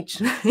 each.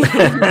 Just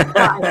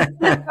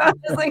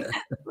like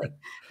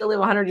to live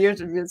 100 years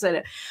to be inside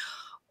it.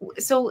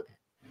 So,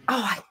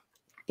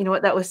 you know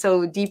what? That was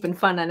so deep and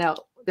fun. I know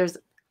where's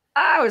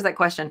that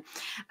question?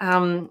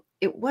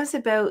 It was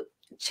about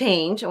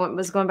change. I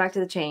was going back to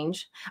the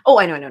change. Oh,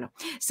 I know.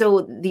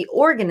 So the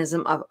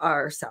organism of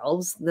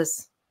ourselves,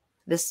 this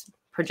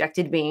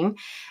projected being,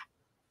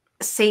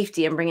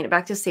 safety, I'm bringing it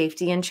back to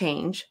safety and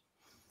change.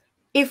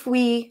 If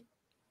we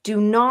do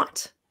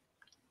not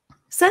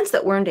sense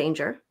that we're in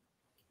danger,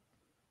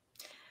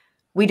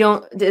 is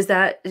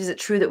it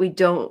true that we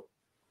don't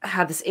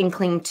have this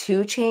inkling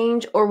to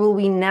change, or will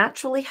we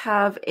naturally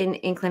have an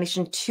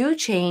inclination to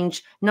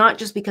change, not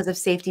just because of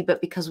safety,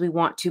 but because we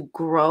want to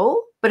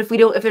grow? But if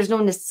there's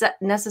no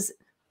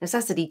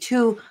necessity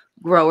to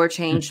grow or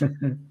change,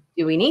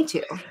 do we need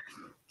to?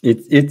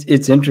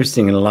 It's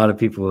interesting, and a lot of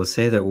people will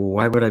say that. Well,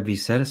 why would I be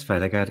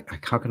satisfied?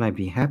 How can I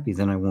be happy?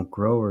 Then I won't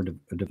grow or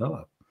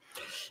develop,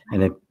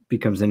 and it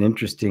becomes an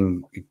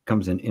interesting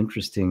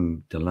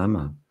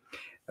dilemma.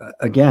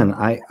 Again,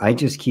 I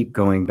just keep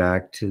going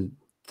back to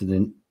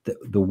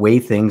the way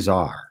things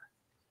are,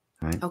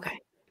 right? Okay.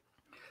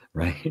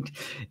 Right.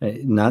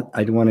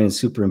 I don't want to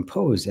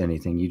superimpose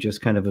anything. You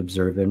just kind of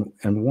observe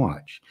and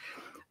watch.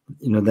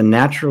 The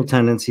natural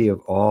tendency of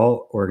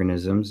all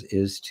organisms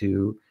is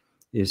to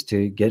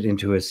get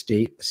into a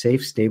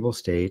safe, stable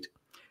state,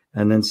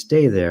 and then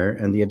stay there.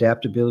 And the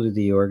adaptability of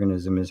the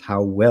organism is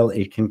how well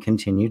it can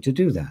continue to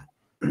do that.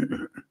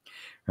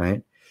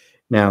 Right.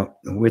 Now,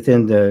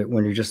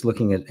 when you're just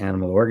looking at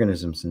animal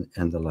organisms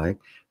and the like,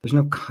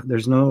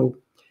 there's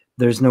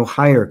no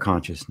higher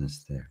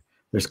consciousness there.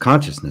 There's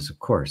consciousness, of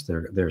course.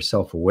 They're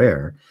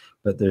self-aware,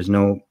 but there's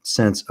no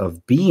sense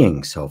of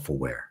being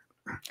self-aware.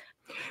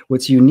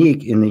 What's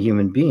unique in the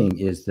human being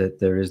is that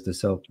there is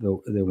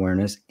the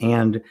awareness,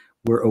 and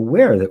we're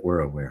aware that we're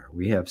aware.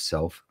 We have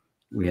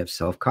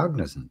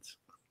self-cognizance.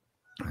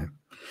 Right?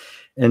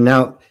 And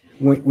now,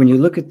 when you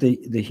look at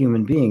the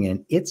human being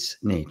and its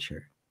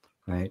nature,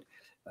 right?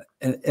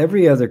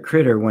 Every other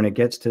critter, when it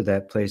gets to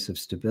that place of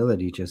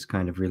stability, just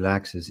kind of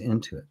relaxes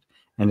into it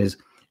and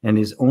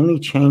is only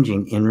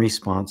changing in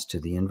response to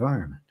the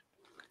environment.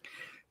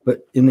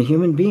 But in the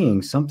human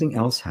being, something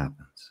else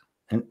happens,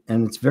 and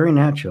it's very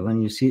natural,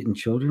 and you see it in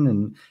children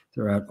and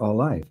throughout all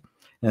life,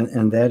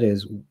 and that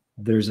is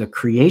there's a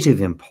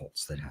creative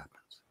impulse that happens.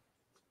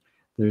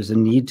 There's a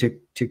need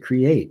to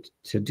create,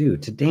 to do,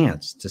 to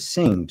dance, to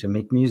sing, to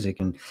make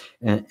music and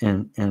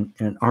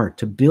art,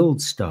 to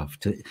build stuff,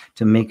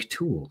 to make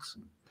tools.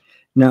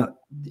 Now,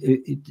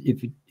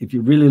 if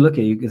you really look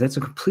at it, that's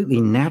a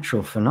completely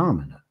natural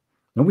phenomenon.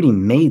 Nobody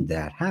made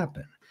that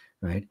happen,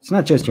 right? It's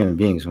not just human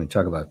beings. When we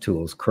talk about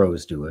tools,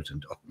 crows do it,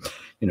 and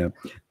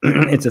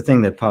it's a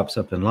thing that pops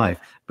up in life.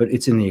 But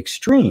it's in the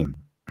extreme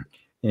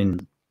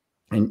in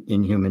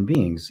human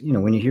beings.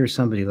 When you hear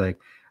somebody like,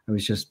 I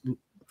was just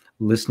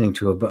listening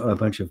to a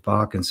bunch of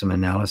Bach and some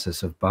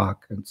analysis of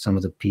Bach and some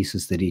of the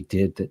pieces that he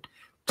did, that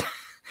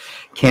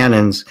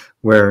canons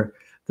where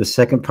the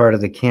second part of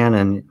the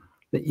canon,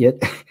 that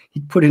yet he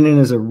put it in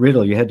as a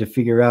riddle. You had to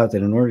figure out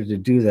that in order to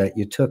do that,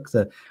 you took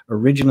the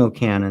original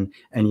canon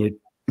and you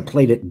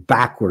played it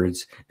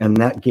backwards, and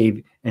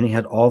he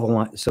had all the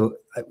lines. So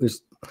it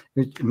was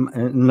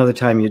another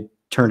time you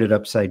turned it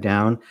upside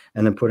down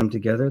and then put them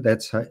together.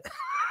 That's how.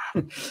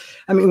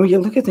 I mean, when you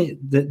look at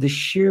the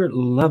sheer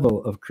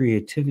level of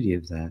creativity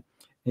of that,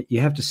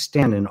 you have to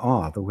stand in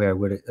awe the way I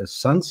would a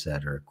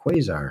sunset or a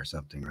quasar or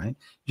something, right?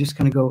 You just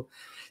kind of go,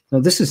 no,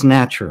 this is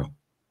natural.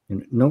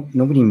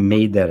 Nobody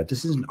made that up.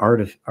 This isn't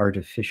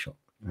artificial,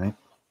 right?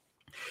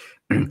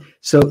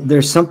 So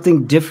there's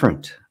something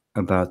different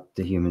about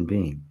the human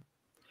being.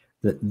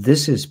 That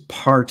this is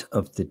part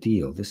of the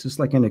deal. This is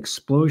like an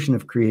explosion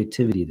of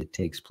creativity that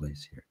takes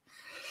place here.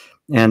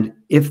 And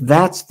if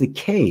that's the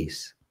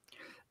case,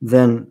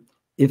 then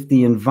if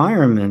the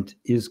environment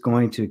is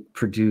going to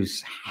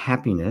produce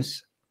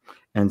happiness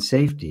and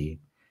safety,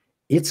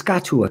 it's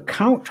got to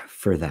account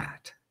for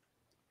that.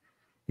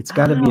 It's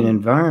got to be an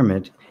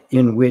environment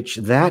in which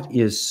that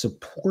is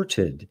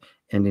supported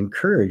and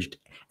encouraged,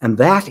 and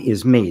that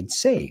is made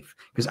safe,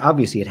 because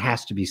obviously it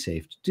has to be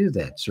safe to do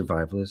that.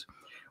 Survival is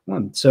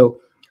one.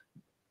 So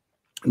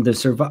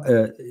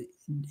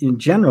in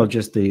general,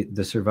 just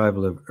the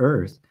survival of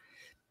Earth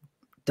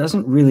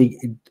doesn't really,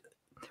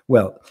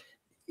 well,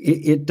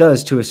 it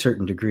does to a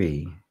certain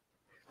degree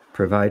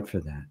provide for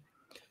that.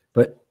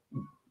 But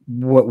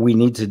what we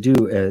need to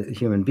do as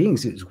human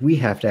beings is we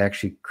have to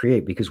actually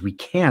create, because we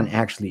can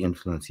actually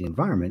influence the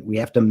environment. We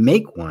have to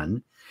make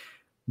one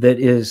that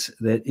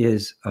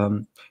is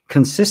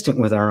consistent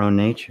with our own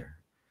nature.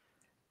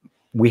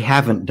 We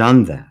haven't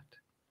done that.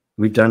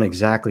 We've done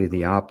exactly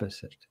the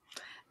opposite.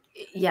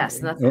 Yes,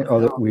 that's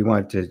we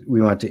want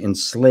to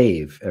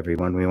enslave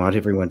everyone. We want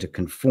everyone to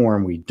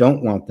conform. We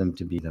don't want them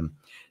to be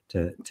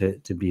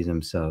to be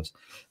themselves.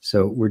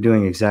 So we're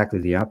doing exactly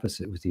the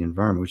opposite with the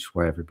environment, which is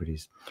why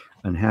everybody's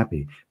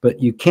unhappy. But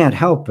you can't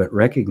help but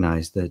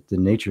recognize that the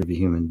nature of a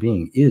human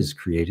being is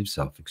creative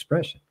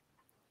self-expression.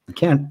 You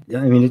can't,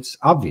 I mean, it's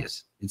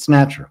obvious. It's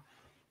natural.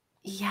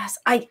 Yes,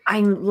 I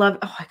love,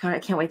 oh my God, I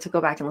can't wait to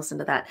go back and listen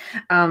to that.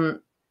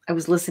 I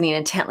was listening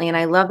intently, and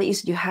I love that you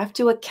said you have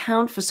to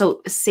account for,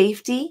 so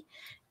safety,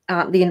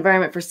 the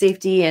environment for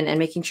safety and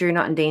making sure you're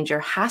not in danger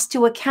has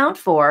to account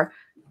for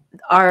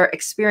our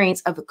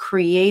experience of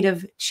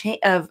creative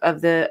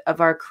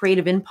of our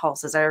creative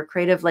impulses, our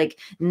creative, like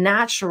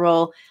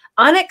natural,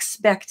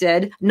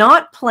 unexpected,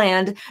 not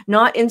planned,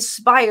 not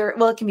inspired.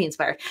 Well, it can be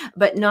inspired,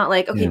 but not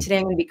like, okay, today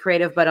I'm going to be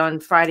creative, but on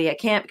Friday I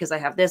can't because I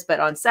have this,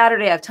 but on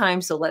Saturday I have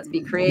time. So let's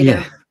be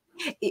creative.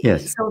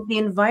 Yes. So the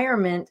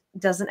environment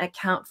doesn't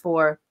account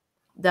for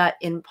that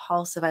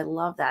impulsive. I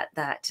love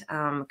that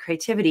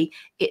creativity.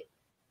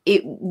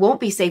 It won't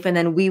be safe. And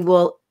then we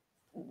will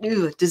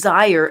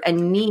desire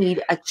and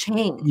need a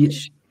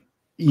change.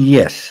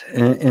 Yes,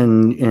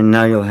 and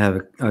now you'll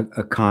have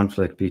a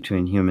conflict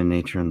between human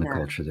nature and the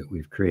culture that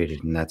we've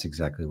created, and that's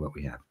exactly what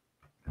we have.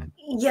 Right?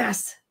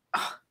 Yes.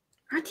 Oh,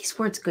 aren't these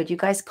words good, you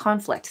guys?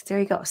 Conflict. There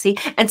you go. See,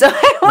 and so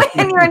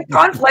when you're in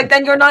conflict,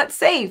 then you're not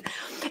safe.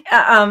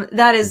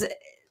 That is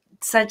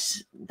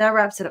that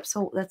wraps it up.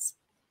 So that's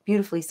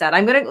beautifully said.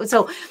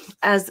 So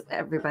as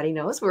everybody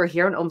knows, we're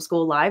here on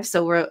Homeschool Live,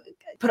 so we're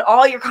put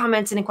all your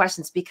comments in and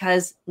questions,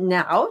 because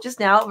just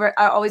now we're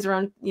always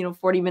around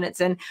 40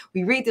 minutes in,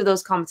 we read through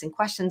those comments and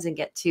questions and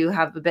get to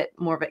have a bit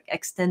more of an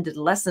extended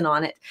lesson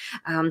on it.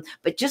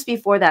 But just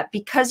before that,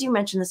 because you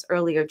mentioned this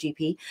earlier,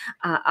 GP,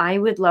 I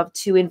would love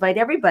to invite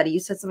everybody. You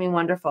said something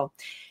wonderful.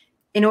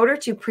 In order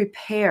to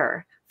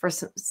prepare for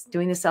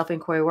doing the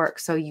self-inquiry work,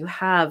 so you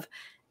have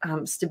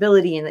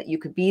stability in that you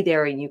could be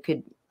there and you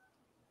could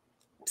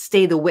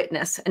stay the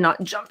witness and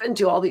not jump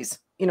into all these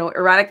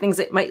erratic things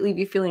that might leave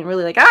you feeling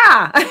really like,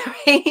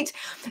 right?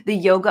 The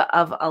Yoga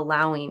of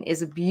Allowing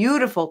is a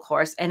beautiful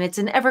course, and it's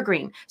an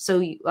evergreen.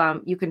 So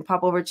you can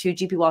pop over to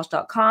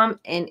gpwalsh.com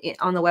and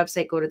on the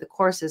website, go to the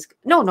courses.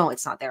 No,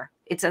 it's not there.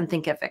 It's on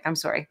Thinkific. I'm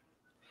sorry.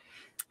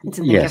 It's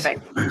in Yes.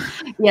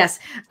 Thinkific. Yes.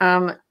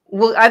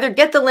 We'll either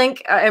get the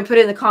link and put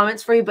it in the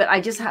comments for you, but I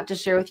just have to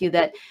share with you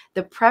that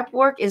the prep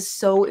work is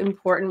so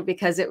important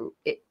because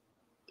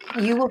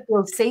you will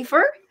feel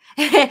safer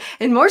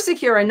and more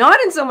secure and not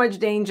in so much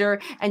danger,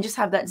 and just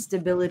have that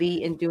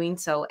stability in doing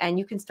so. And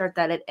you can start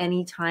that at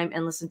any time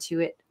and listen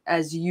to it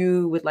as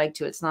you would like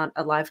to. It's not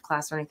a live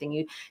class or anything.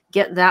 You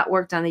get that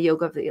work done, the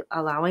yoga of the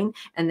allowing,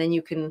 and then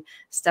you can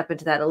step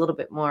into that a little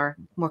bit more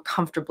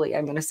comfortably,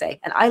 I'm going to say.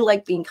 And I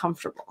like being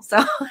comfortable.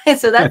 So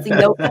that's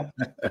the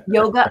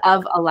yoga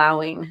of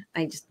allowing.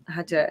 I just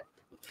had to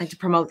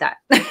promote that.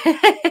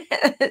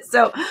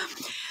 So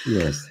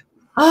yes.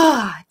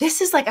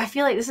 This is I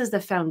feel like this is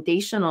the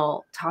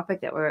foundational topic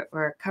that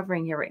we're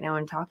covering here right now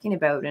and talking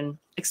about, and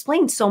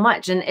explain so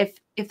much. And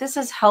if this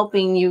is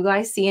helping you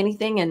guys see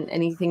anything, and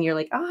anything you're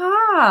like,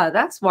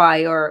 that's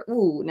why, or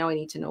ooh, now I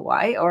need to know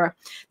why, or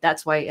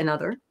that's why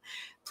another,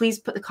 please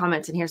put the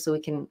comments in here so we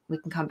can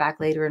come back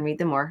later and read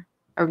them, or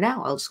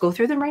now I'll just go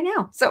through them right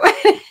now. So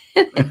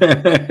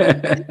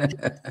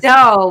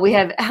so we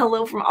have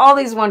hello from all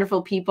these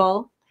wonderful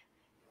people.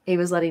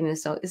 Ava's letting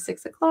us know it's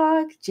 6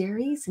 o'clock.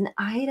 Jerry's and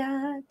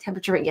Ida.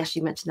 Temperature. Yes,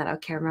 you mentioned that. I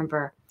can't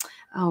remember.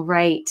 All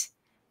right.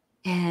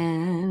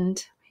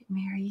 And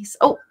Mary's.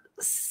 Oh,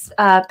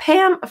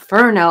 Pam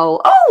Furno.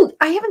 Oh,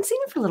 I haven't seen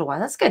her for a little while.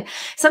 That's good.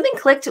 Something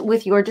clicked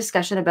with your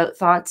discussion about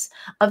thoughts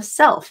of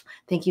self.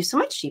 Thank you so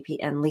much, GP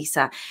and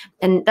Lisa.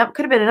 And that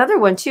could have been another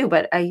one too,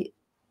 but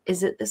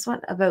is it this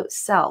one about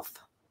self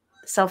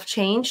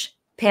change?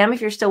 Pam,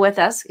 if you're still with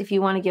us, if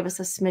you want to give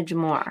us a smidge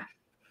more.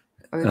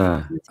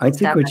 I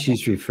think what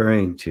she's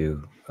referring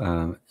to,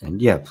 and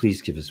yeah,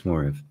 please give us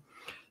more of,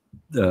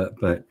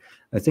 but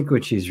I think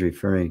what she's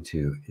referring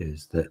to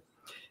is that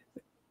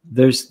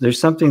there's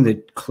something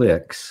that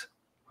clicks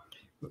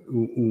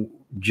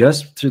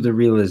just through the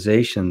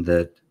realization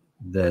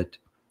that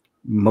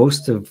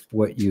most of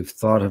what you've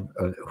thought of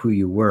who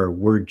you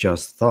were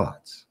just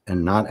thoughts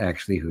and not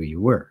actually who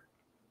you were.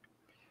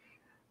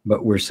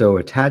 But we're so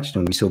attached,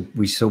 and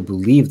we so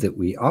believe that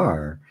we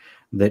are,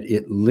 that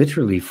it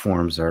literally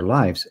forms our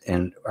lives,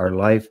 and our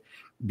life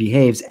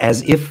behaves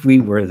as if we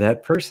were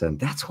that person.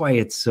 That's why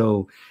it's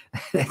so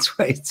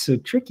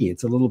tricky.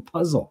 It's a little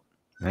puzzle,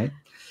 right?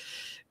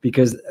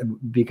 Because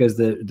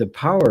the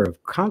power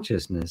of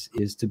consciousness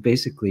is to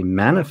basically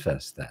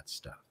manifest that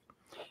stuff.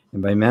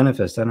 And by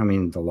manifest, I don't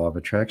mean the law of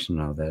attraction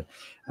and all that.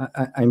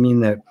 I mean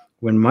that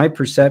when my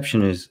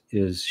perception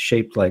is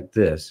shaped like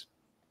this,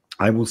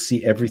 I will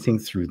see everything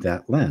through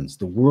that lens.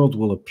 The world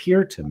will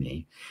appear to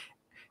me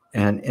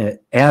and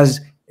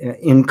as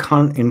in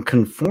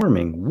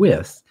conforming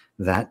with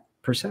that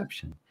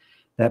perception.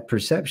 That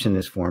perception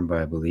is formed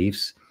by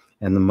beliefs,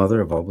 and the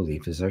mother of all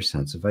belief is our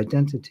sense of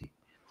identity.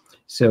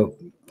 So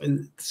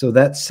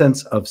that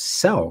sense of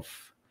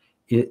self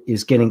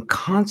is getting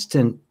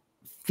constant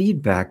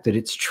feedback that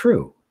it's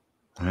true,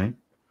 right?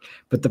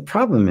 But the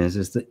problem is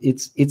that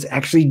it's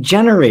actually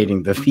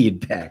generating the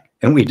feedback,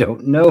 and we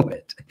don't know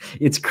it.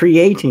 It's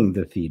creating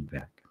the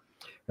feedback,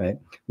 right?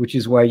 Which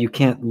is why you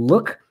can't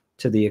look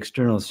to the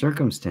external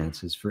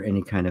circumstances for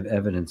any kind of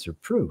evidence or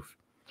proof.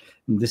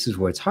 And this is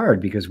what's hard,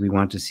 because we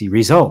want to see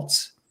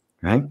results,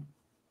 right?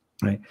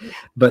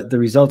 But the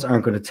results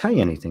aren't going to tell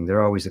you anything.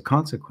 They're always a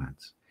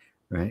consequence,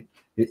 right?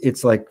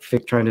 It's like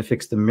trying to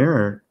fix the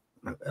mirror,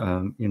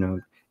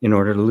 in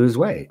order to lose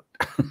weight,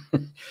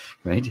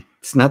 right?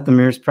 It's not the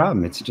mirror's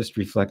problem. It's just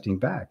reflecting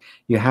back.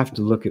 You have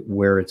to look at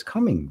where it's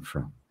coming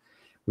from,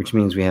 which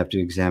means we have to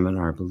examine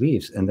our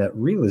beliefs, and that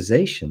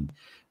realization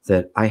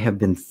that I have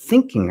been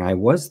thinking I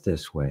was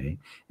this way,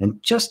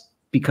 and just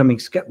becoming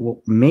skeptical,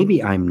 well,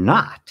 maybe I'm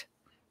not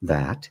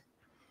that,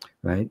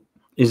 right,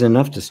 is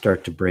enough to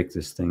start to break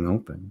this thing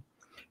open.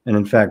 And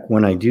in fact,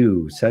 when I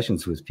do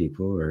sessions with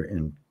people or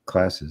in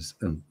classes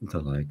and the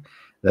like,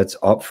 that's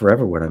all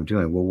forever what I'm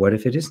doing. Well, what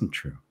if it isn't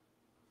true?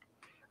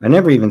 I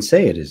never even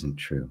say it isn't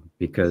true,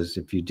 because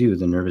if you do,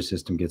 the nervous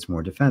system gets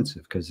more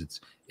defensive, because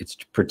it's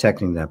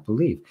protecting that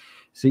belief.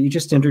 So you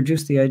just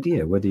introduce the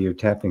idea, whether you're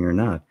tapping or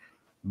not.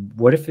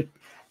 What if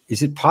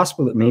is it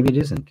possible that maybe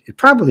it isn't? It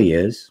probably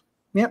is.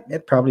 Yeah,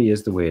 it probably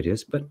is the way it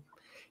is. But,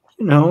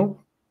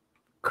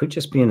 could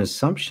just be an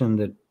assumption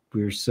that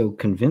we're so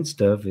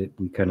convinced of it,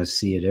 we kind of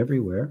see it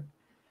everywhere.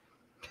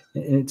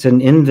 It's an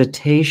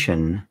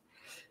invitation,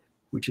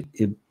 which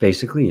is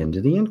basically into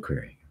the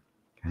inquiry.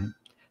 Okay?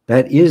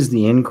 That is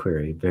the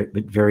inquiry, but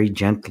very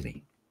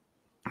gently.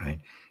 Right?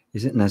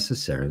 Is it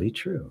necessarily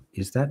true?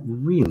 Is that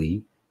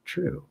really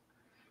true?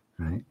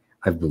 Right?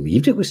 I've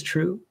believed it was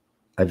true.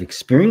 I've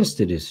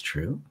experienced it as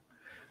true,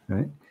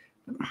 right?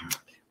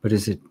 But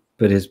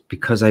is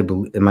because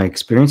am I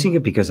experiencing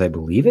it because I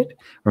believe it,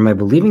 or am I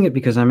believing it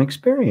because I'm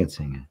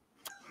experiencing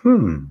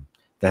it?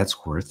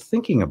 That's worth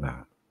thinking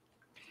about.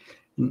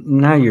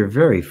 Now you're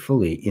very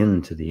fully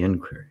into the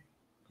inquiry.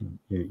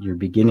 You're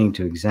beginning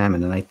to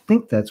examine, and I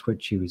think that's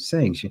what she was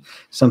saying.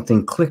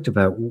 Something clicked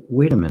about,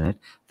 wait a minute,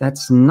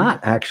 that's not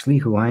actually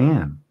who I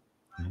am.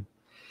 Right?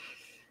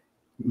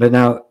 But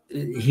now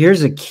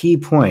here's a key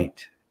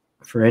point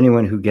for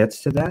anyone who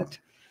gets to that.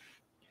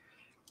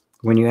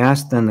 when you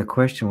ask then the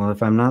question, well,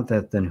 if I'm not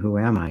that, then who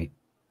am I?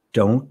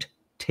 Don't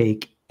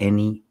take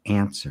any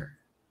answer.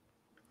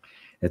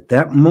 At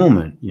that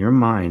moment, your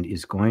mind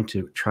is going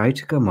to try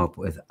to come up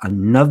with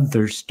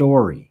another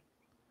story,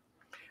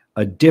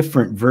 a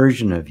different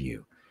version of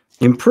you,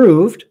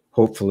 improved,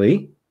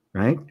 hopefully,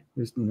 right?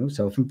 There's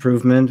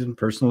self-improvement and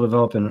personal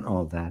development and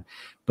all that,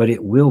 but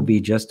it will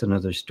be just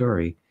another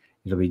story.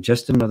 It'll be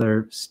just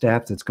another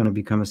step that's going to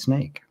become a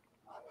snake,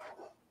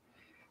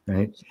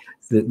 right?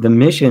 The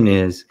mission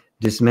is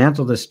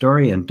dismantle the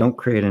story and don't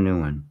create a new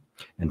one,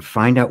 and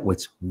find out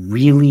what's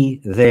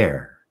really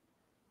there,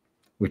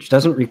 which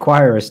doesn't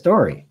require a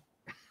story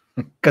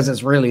because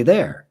it's really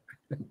there.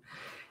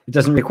 It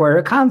doesn't require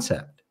a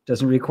concept. It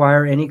doesn't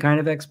require any kind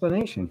of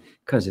explanation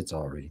because it's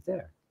already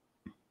there.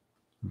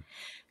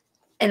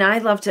 And I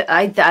love to,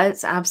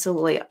 that's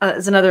absolutely,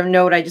 it's another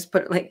note I just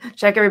put, like,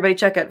 everybody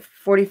check at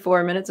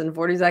 44 minutes and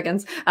 40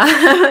 seconds.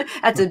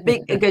 That's a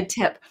good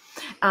tip.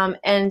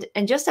 And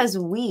just as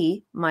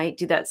we might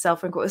do that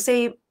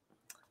say,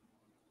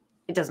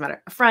 it doesn't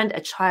matter, a friend,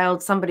 a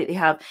child, somebody they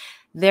have,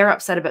 they're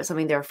upset about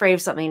something, they're afraid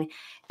of something.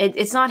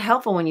 It's not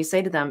helpful when you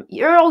say to them,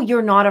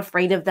 you're not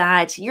afraid of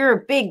that. You're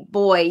a big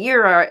boy.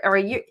 You're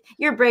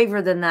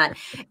braver than that.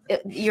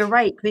 You're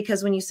right.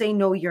 Because when you say,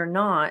 no, you're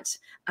not,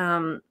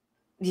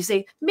 you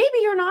say, maybe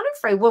you're not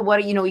afraid. Well,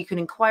 what, you can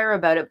inquire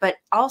about it, but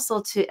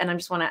also and I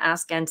just want to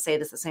ask and say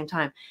this at the same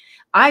time.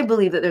 I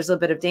believe that there's a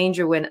bit of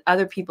danger when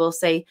other people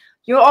say,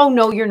 oh,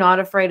 no, you're not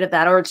afraid of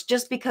that. Or it's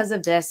just because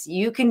of this,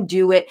 you can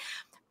do it.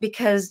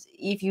 Because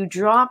if you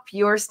drop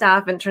your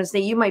staff and turn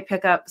snake, you might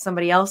pick up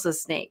somebody else's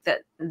snake,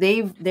 that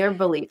their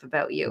belief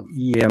about you.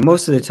 Yeah,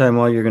 most of the time,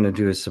 all you're going to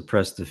do is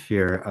suppress the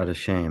fear out of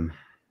shame.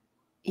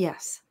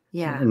 Yes.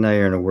 Yeah. And now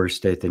you're in a worse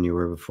state than you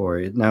were before.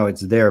 Now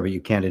it's there, but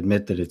you can't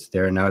admit that it's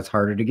there. And now it's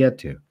harder to get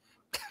to.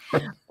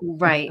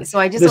 Right. So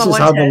I just this is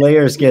how the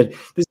layers get.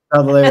 This is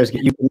how the layers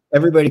get.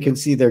 Everybody can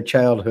see their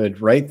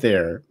childhood right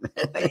there.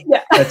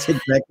 Yeah. That's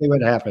exactly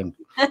what happened.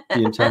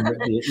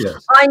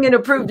 Yes. I'm going to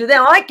prove to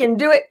them I can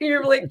do it.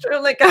 You're like,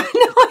 no,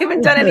 I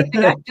haven't done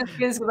anything. I just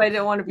because I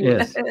don't want to be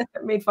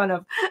made fun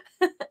of.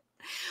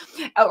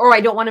 Or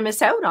I don't want to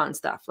miss out on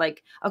stuff.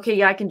 Like, okay,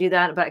 yeah, I can do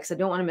that, but because I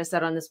don't want to miss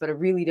out on this, but I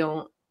really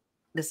don't.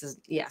 This is,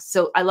 yes.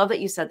 So I love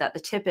that you said that. The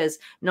tip is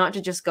not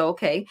to just go,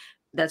 okay,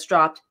 that's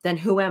dropped. Then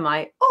who am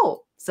I?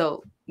 Oh,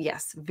 so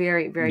yes,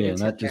 very, very good.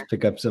 Not just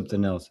pick up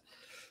something else.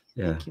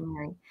 Yeah. Thank you,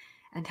 Mary.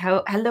 And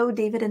hello,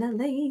 David and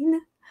Elaine.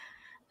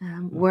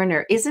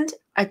 Werner, isn't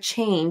a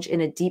change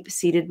in a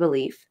deep-seated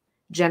belief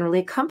generally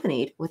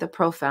accompanied with a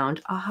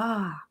profound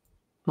aha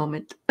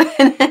moment?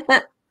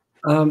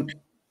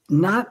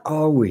 Not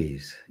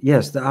always.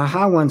 Yes, the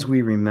aha ones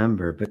we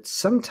remember, but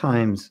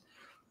sometimes,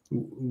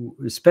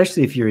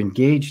 especially if you're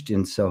engaged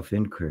in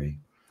self-inquiry,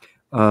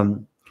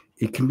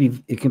 it can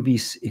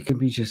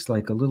be just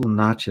like a little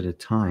notch at a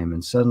time,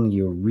 and suddenly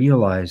you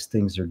realize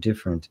things are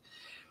different,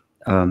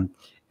 and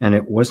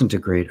it wasn't a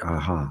great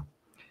aha.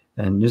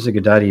 And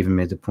Nisargadatta even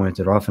made the point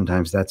that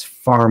oftentimes that's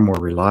far more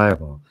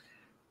reliable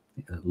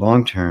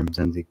long term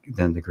than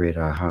the great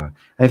aha.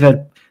 I've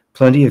had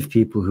plenty of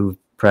people who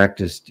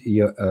practiced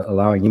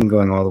allowing, even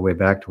going all the way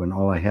back to when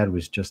all I had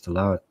was just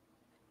allow it,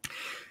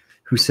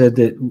 who said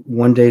that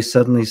one day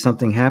suddenly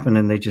something happened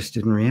and they just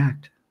didn't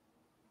react.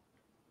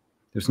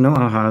 There's no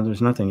aha,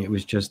 there's nothing. It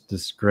was just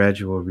this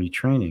gradual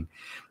retraining.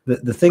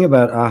 The thing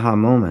about aha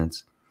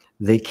moments,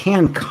 they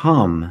can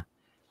come,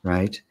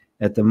 right,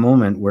 at the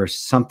moment where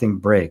something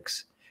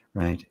breaks,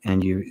 right,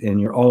 and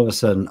you're all of a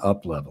sudden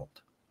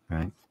up-leveled,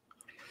 right?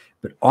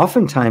 But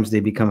oftentimes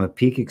they become a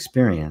peak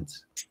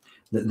experience.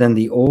 Then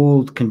the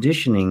old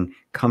conditioning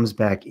comes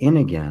back in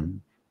again,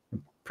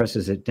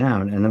 presses it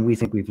down, and then we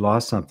think we've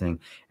lost something,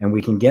 and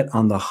we can get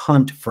on the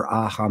hunt for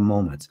aha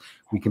moments.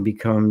 We can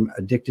become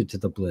addicted to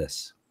the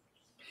bliss.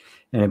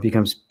 And it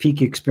becomes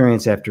peak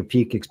experience after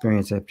peak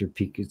experience after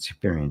peak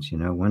experience,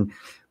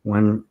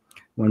 one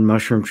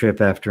mushroom trip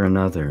after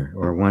another,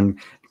 or one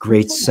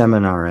great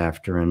seminar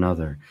after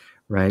another,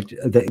 right?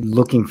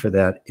 Looking for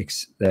that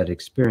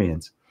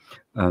experience,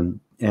 and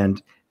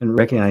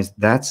recognize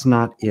that's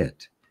not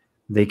it.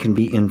 They can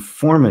be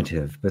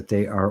informative, but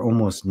they are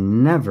almost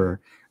never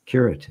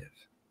curative.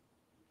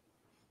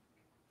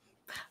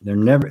 They're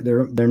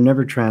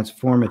never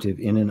transformative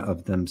in and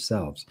of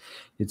themselves.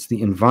 It's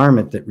the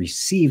environment that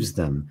receives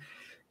them,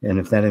 and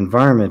if that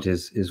environment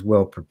is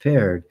well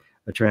prepared,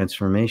 a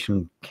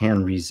transformation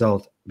can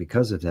result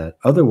because of that.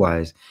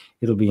 Otherwise,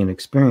 it'll be an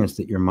experience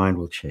that your mind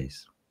will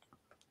chase.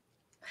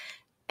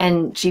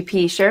 And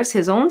GP shares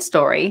his own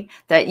story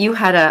that you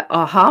had a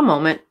aha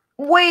moment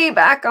way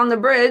back on the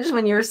bridge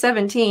when you were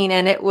 17,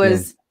 and it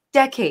was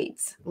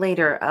decades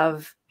later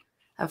of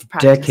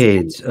practice.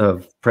 Decades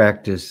of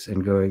practice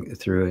and going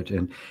through it,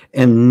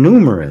 and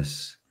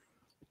numerous,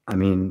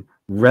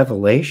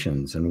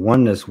 revelations and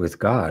oneness with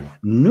God,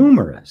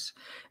 numerous.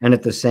 And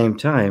at the same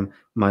time,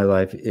 my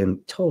life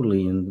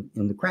totally in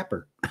the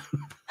crapper.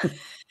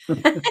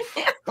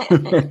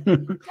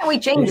 Can we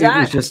change that?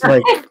 It was just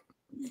like,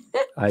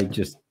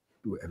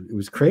 it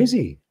was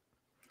crazy.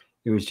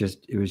 It was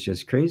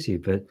just crazy.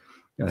 But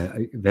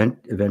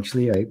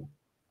Eventually I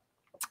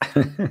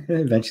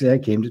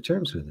came to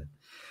terms with it,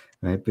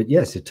 right? But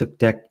yes, it took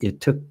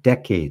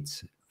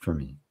decades for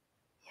me,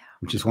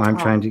 which is why I'm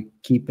trying to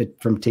keep it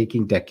from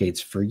taking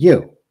decades for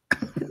you.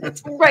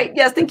 That's right.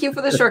 Yes, thank you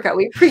for the shortcut.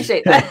 We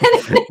appreciate that.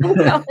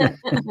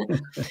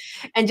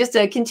 And just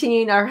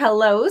continuing our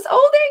hellos.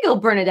 Oh, there you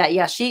go, Bernadette.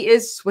 Yeah, she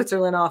is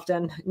Switzerland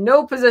often.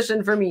 No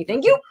position for me.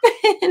 Thank you.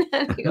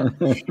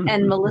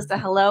 And Melissa,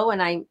 hello.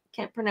 And I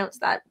can't pronounce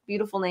that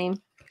beautiful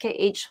name.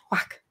 KH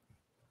Whack.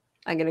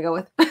 I'm going to go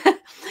with.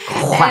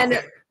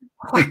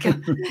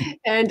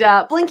 And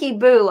Blinky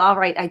Boo. All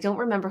right. I don't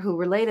remember who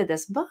related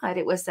this, but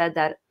it was said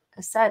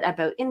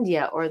about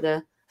India or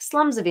the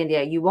slums of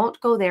India. You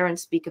won't go there and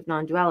speak of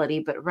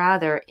non-duality, but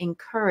rather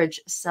encourage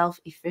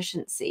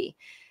self-efficiency.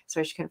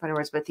 Sorry, she couldn't find her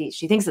words, but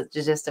she thinks it's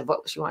the gist of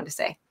what she wanted to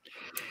say.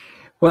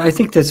 Well, I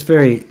think that's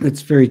very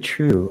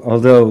true.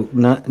 Although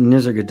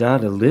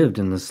Nisargadatta lived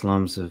in the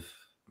slums of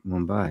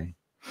Mumbai,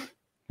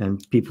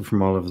 and people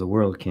from all over the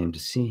world came to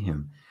see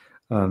him.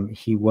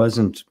 He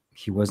wasn't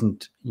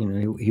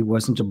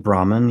a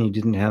Brahmin. He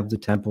didn't have the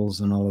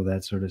temples and all of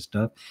that sort of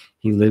stuff.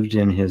 He lived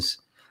in his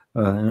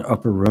an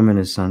upper room in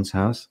his son's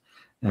house,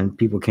 and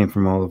people came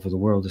from all over the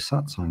world to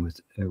satsang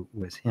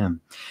with him.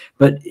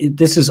 But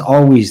this is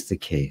always the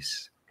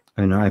case.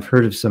 I know I've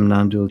heard of some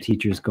non-dual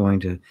teachers going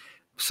to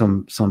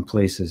some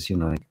places,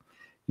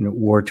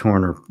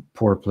 war-torn or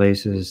poor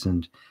places,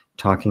 and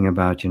talking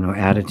about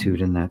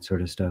attitude and that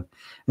sort of stuff.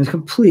 And it's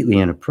completely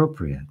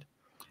inappropriate,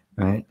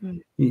 right?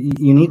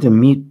 You need to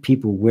meet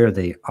people where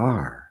they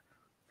are,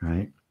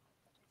 right?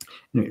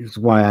 It's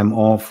why I'm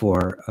all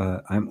for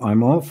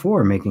I'm all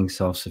for making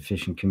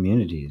self-sufficient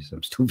communities.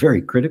 I'm still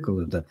very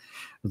critical of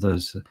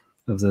those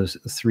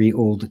 3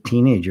 old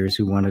teenagers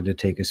who wanted to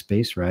take a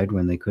space ride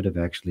when they could have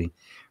actually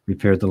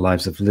repaired the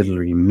lives of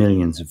literally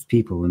millions of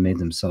people and made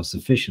them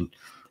self-sufficient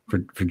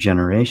for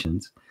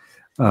generations.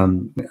 I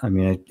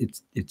mean,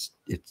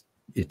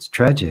 it's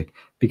tragic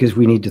because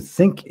we need to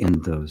think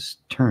in those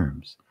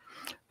terms.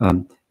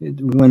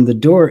 When the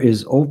door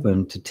is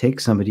open to take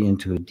somebody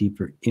into a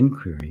deeper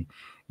inquiry,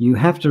 you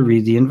have to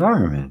read the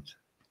environment,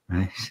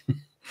 right?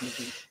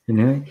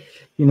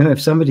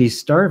 If somebody's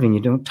starving, you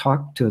don't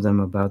talk to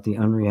them about the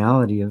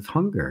unreality of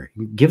hunger.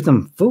 You give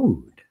them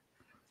food,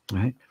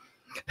 right?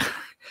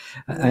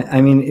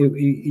 I mean,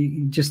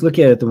 you just look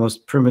at it at the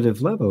most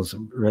primitive levels,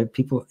 right?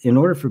 People, in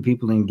order for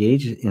people to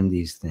engage in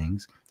these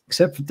things,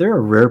 except for there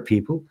are rare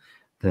people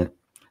that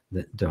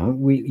don't.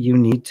 You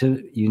need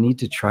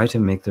to try to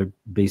make their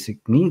basic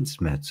needs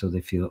met so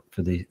they feel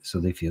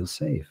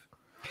safe.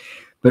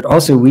 But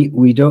also,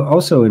 we don't,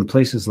 also in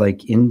places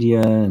like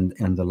India and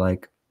the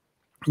like,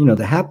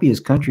 the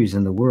happiest countries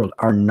in the world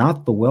are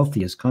not the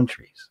wealthiest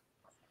countries.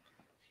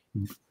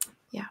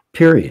 Yeah.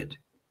 Period.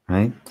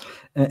 Right.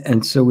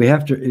 And so we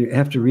have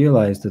to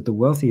realize that the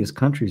wealthiest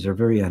countries are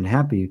very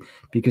unhappy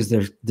because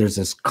there's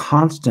this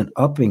constant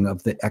upping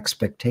of the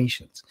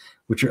expectations,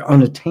 which are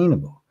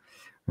unattainable.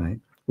 Right.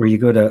 Where you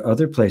go to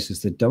other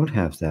places that don't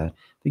have that,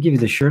 they give you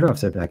the shirt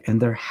off their back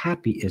and they're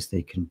happy as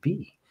they can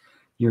be.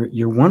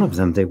 You're one of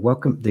them. They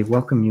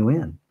welcome you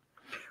in.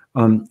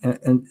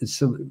 And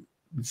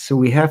so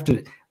we have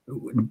to,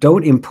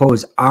 don't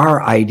impose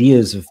our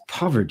ideas of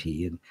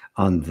poverty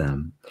on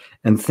them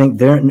and think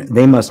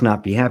they must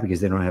not be happy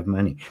because they don't have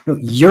money. No,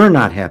 you're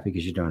not happy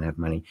because you don't have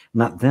money,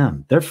 not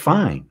them. They're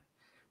fine.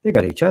 They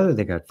got each other.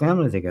 They got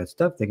family. They got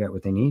stuff. They got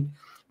what they need.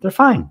 They're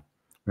fine,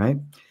 right?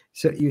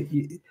 So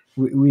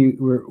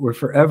we're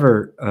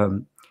forever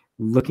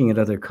looking at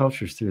other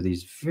cultures through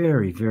these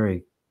very,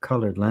 very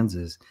colored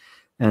lenses,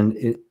 and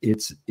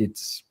it's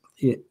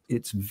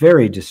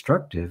very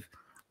destructive.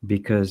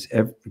 Because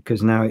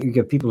now you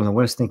get people in the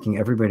West thinking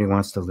everybody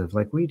wants to live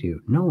like we do.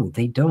 No,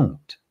 they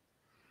don't.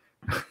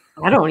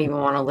 I don't even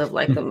want to live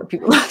like them.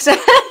 People say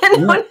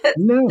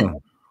no.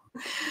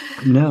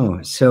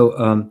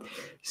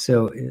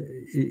 So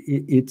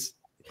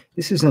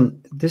this is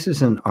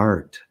an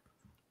art,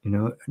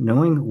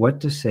 knowing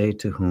what to say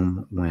to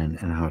whom, when,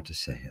 and how to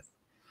say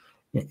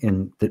it,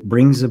 and that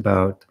brings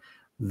about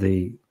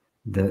the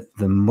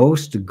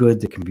most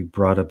good that can be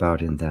brought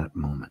about in that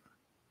moment.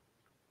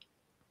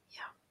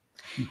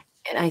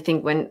 And I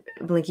think when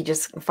Blinky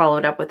just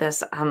followed up with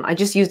this, I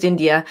just used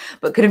India,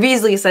 but could have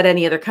easily said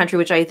any other country,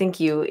 which I think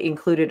you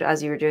included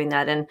as you were doing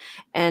that.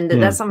 And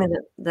that's something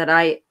that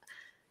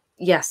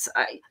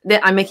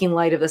I'm making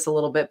light of this a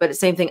little bit, but the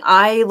same thing.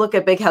 I look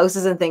at big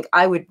houses and think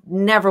I would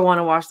never want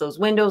to wash those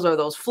windows or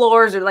those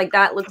floors, or like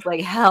that looks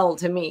like hell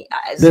to me.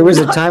 There was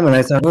a time when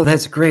I thought, oh,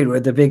 that's great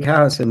with the big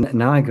house. And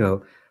now I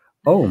go,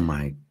 oh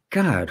my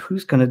God,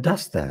 who's going to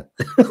dust that?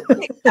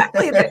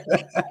 Exactly.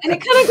 And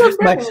it kind of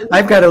goes.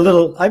 I've got a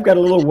little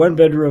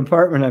 1-bedroom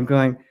apartment. I'm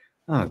going,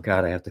 oh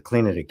God, I have to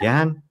clean it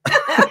again.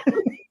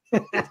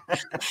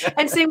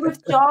 And same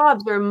with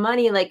jobs or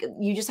money. Like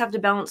you just have to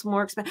balance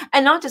more expense.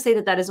 And not to say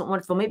that isn't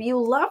wonderful. Maybe you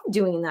love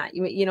doing that.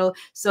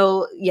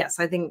 So yes,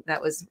 I think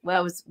that was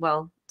well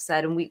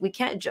said. And we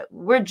can't.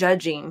 We're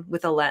judging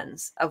with a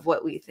lens of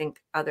what we think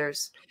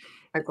others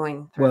are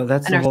going through. Well,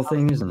 that's the whole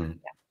thing, isn't it?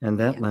 And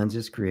that lens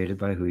is created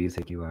by who you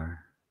think you are.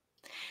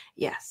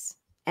 Yes.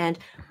 And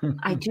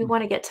I do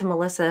want to get to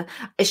Melissa.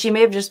 She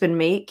may have just been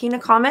making a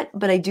comment,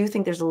 but I do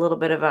think there's a little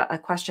bit of a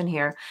question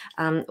here.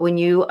 When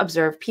you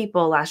observe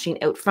people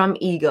lashing out from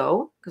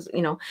ego, because,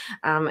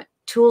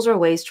 tools or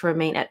ways to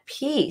remain at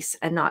peace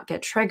and not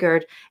get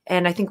triggered.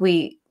 And I think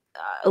we,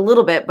 a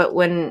little bit, but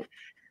when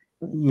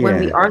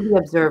we are the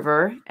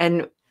observer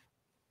and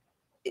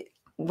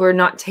we're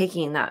not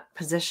taking that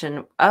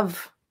position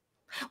of,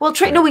 well,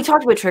 no, we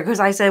talked about triggers.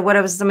 I said, what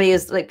if somebody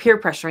is like peer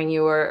pressuring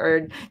you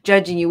or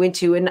judging you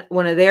into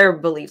one of their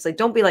beliefs? Like,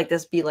 don't be like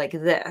this, be like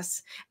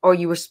this. Or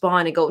you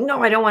respond and go,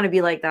 no, I don't want to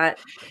be like that.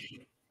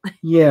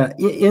 Yeah.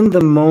 In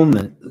the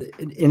moment,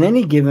 in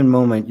any given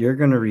moment, you're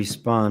going to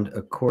respond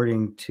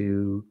according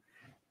to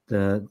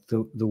the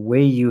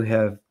way you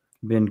have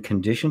been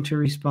conditioned to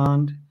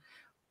respond,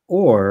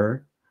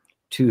 or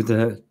to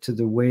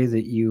the way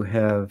that you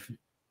have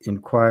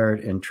inquired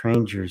and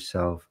trained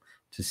yourself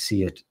to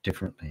see it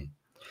differently.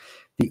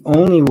 The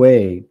only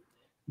way,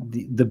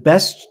 the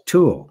best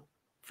tool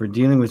for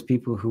dealing with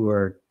people who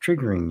are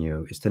triggering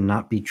you is to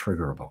not be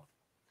triggerable.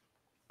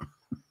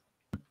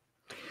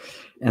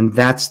 And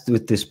that's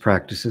what this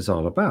practice is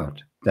all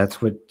about.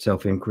 That's what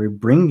self-inquiry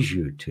brings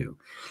you to,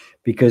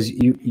 because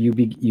you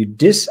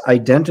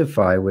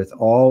disidentify with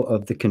all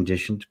of the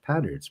conditioned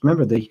patterns.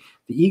 Remember, the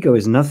ego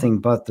is nothing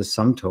but the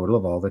sum total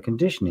of all the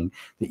conditioning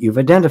that you've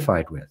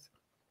identified with.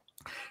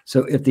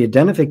 So if the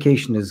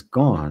identification is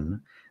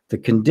gone, the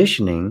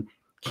conditioning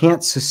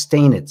can't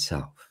sustain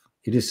itself.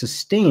 It is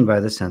sustained by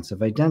the sense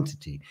of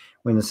identity.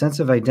 When the sense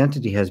of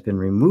identity has been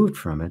removed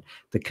from it,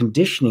 the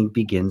conditioning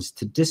begins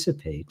to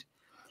dissipate,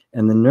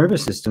 and the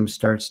nervous system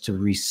starts to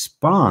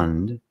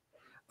respond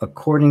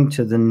according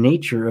to the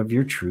nature of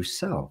your true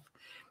self.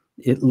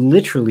 It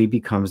literally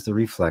becomes the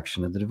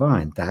reflection of the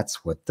divine.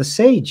 That's what the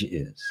sage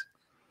is.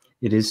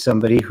 It is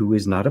somebody who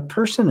is not a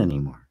person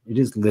anymore. It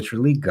is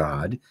literally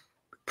God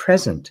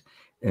present,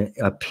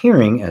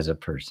 appearing as a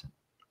person.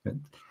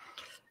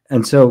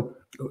 And so,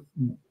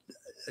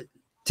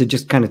 to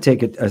just kind of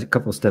take it a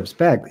couple steps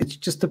back, it's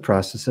just the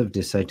process of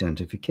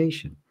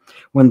disidentification.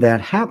 When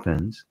that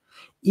happens,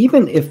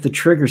 even if the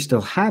trigger still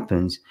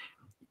happens,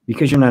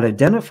 because you're not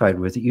identified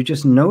with it, you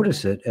just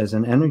notice it as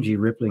an energy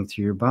rippling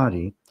through your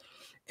body,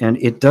 and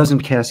it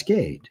doesn't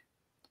cascade,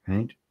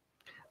 right?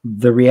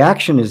 The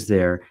reaction is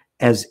there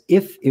as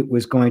if it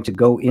was going to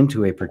go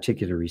into a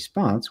particular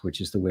response,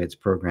 which is the way it's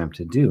programmed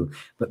to do.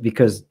 But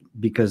because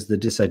the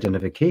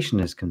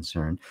disidentification is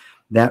concerned,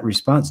 that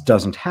response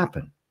doesn't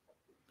happen.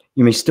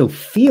 You may still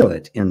feel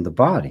it in the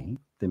body.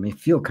 They may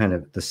feel kind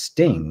of the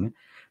sting,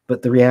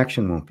 but the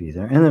reaction won't be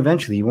there. And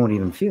eventually you won't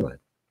even feel it.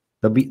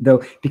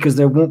 Because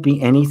there won't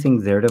be anything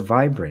there to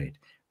vibrate,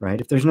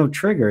 right? If there's no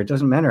trigger, it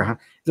doesn't matter how,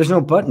 if there's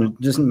no button, it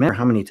doesn't matter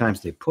how many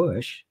times they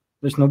push,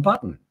 there's no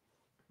button.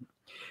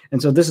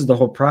 And so this is the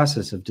whole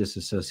process of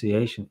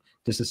disconnecting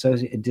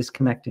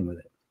with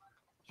it.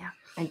 Yeah.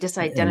 And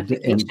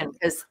disidentification,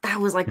 because that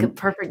was like a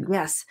perfect,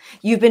 yes.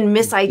 You've been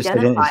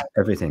misidentified.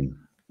 Everything.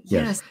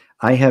 Yes.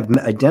 I have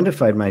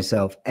identified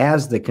myself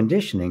as the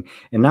conditioning,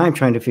 and now I'm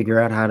trying to figure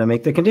out how to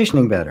make the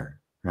conditioning better,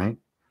 right?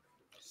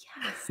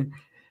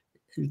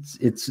 Yes.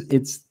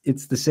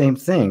 It's the same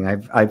thing.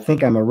 I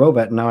think I'm a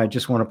robot, and now I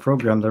just want to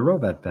program the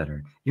robot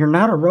better. You're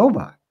not a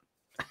robot.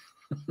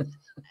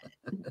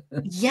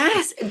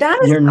 Yes,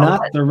 that is. You're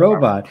not the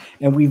robot,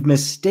 and we've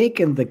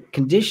mistaken the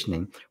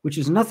conditioning, which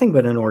is nothing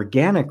but an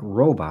organic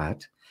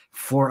robot,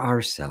 for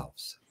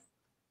ourselves.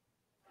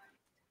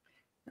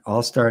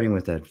 All starting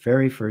with that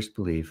very first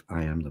belief,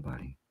 I am the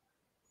body.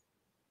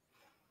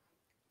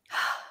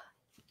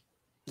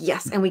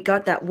 Yes, and we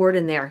got that word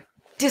in there.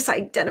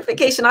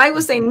 Disidentification. I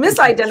was saying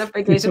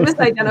misidentification,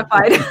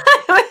 misidentified.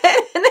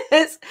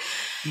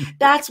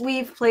 That's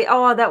we've played.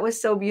 Oh, that was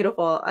so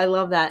beautiful. I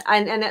love that.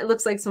 And it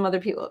looks like some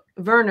other people,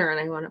 Werner, and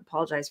I want to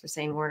apologize for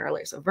saying Werner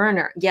earlier. So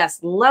Werner, yes,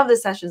 love the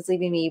sessions,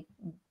 leaving me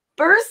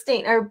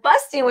busting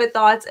with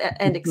thoughts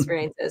and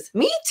experiences.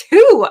 Me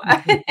too.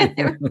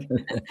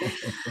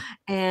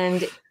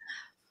 And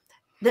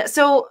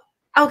so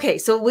okay,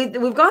 so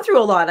we've gone through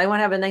a lot. I want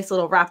to have a nice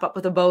little wrap up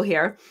with a bow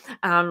here,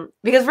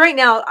 because right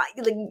now,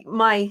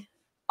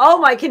 all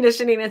my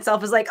conditioning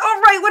itself is like,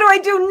 all right, what do I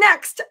do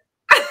next?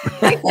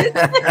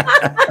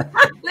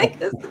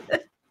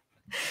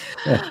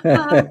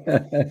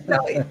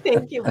 So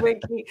thank you,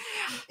 Winky,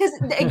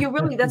 because you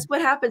really, that's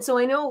what happened. So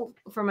I know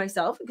for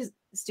myself, because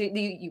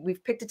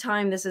we've picked a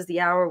time. This is the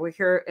hour we're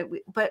here,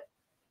 but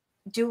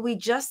do we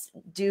just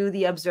do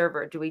the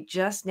observer? Do we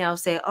just now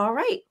say, all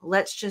right,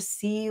 let's just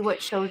see what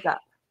shows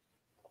up?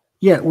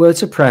 Yeah, well,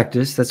 it's a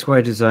practice. That's why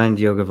I designed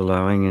Yoga of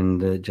Allowing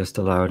and Just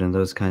Allowed and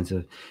those kinds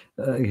of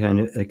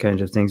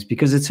kind of things,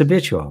 because it's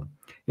habitual.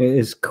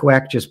 As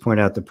Quack just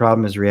pointed out, the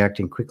problem is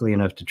reacting quickly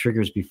enough to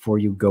triggers before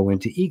you go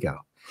into ego,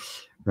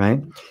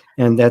 right?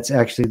 And that's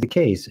actually the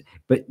case.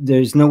 But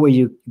there's no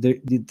way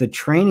the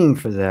training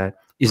for that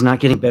is not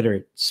getting better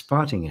at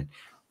spotting it.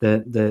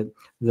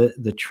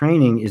 The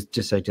training is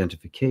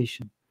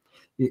disidentification,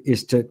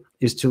 is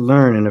to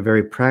learn in a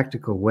very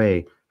practical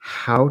way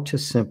how to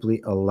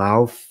simply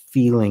allow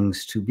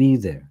feelings to be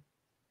there.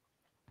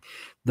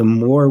 The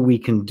more we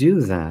can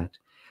do that,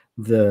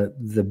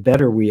 the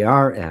better we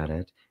are at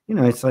it. You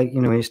know, it's like,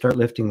 you know, when you start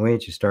lifting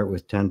weights, you start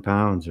with 10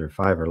 pounds or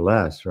 5 or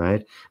less,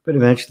 right? But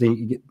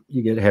eventually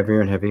you get heavier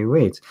and heavier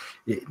weights.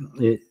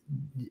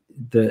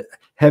 The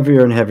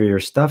heavier and heavier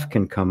stuff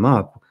can come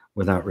up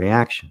without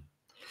reaction.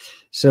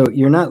 So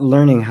you're not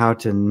learning how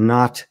to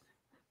not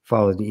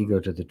follow the ego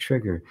to the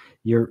trigger.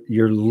 You're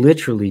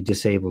literally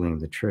disabling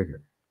the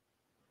trigger.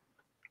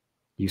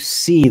 You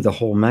see the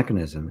whole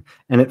mechanism.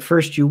 And at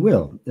first you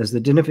will. As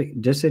the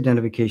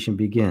disidentification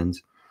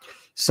begins,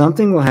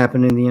 something will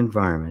happen in the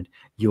environment.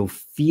 You'll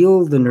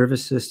feel the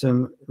nervous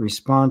system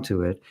respond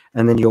to it,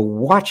 and then you'll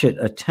watch it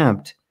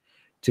attempt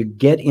to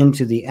get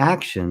into the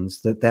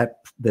actions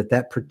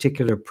that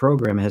particular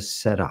program has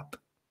set up.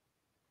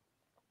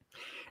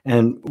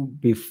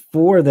 And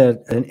before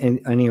that,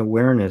 any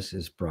awareness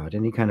is brought,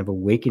 any kind of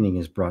awakening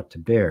is brought to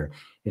bear,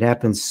 it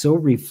happens so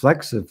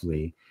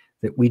reflexively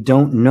that we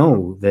don't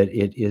know that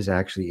it is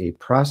actually a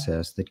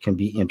process that can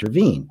be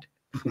intervened.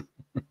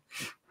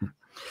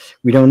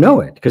 We don't know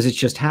it because it's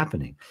just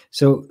happening.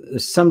 So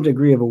some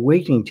degree of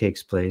awakening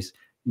takes place.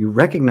 You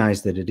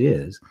recognize that it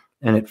is,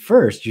 and at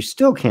first you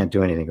still can't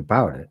do anything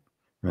about it,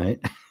 right?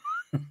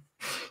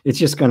 It's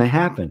just going to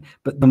happen.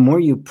 But the more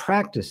you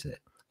practice it,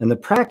 and the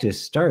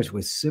practice starts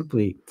with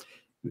simply,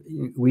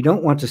 we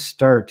don't want to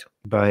start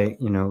by,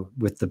 you know,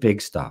 with the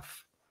big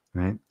stuff,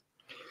 right?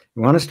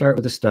 You want to start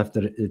with the stuff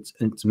that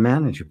it's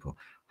manageable.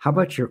 How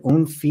about your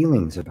own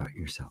feelings about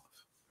yourself,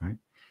 right?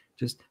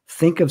 Just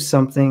think of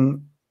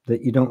something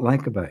that you don't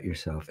like about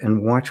yourself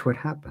and watch what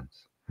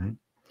happens, right?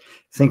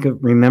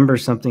 Remember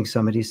something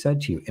somebody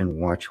said to you and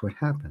watch what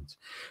happens.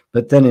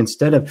 But then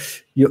instead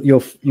of,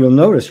 you'll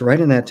notice right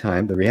in that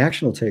time, the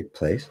reaction will take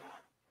place,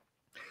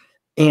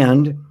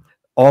 and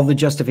all the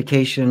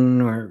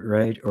justification, or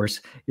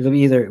it'll be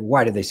either,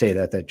 why did they say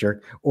that, that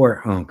jerk?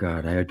 Or, oh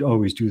God, I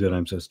always do that,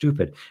 I'm so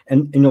stupid.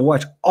 And you'll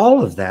watch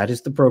all of that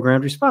is the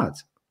programmed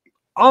response.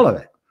 All of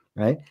it,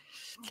 right?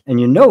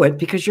 And you know it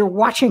because you're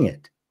watching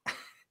it.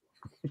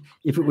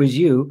 If it was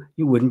you,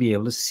 you wouldn't be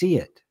able to see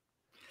it.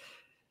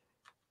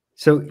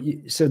 So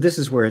this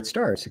is where it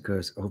starts. It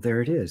goes, oh,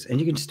 there it is. And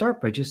you can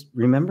start by just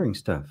remembering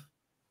stuff,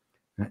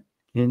 right?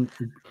 And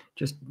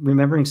just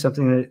remembering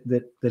something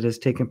that has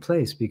taken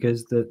place,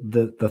 because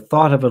the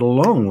thought of it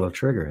alone will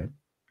trigger it.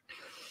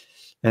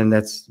 And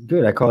that's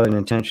good. I call it an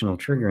intentional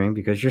triggering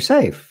because you're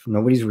safe.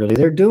 Nobody's really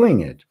there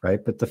doing it,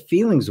 right? But the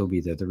feelings will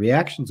be there. The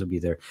reactions will be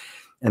there.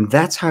 And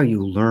that's how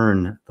you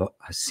learn,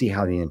 see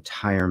how the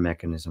entire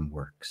mechanism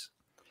works.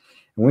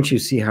 And once you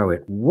see how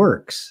it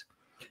works,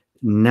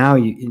 now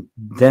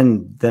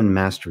then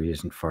mastery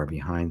isn't far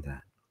behind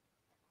that.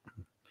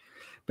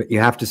 But you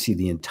have to see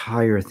the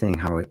entire thing,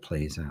 how it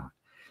plays out.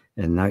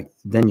 And now,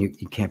 then you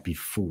can't be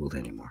fooled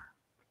anymore,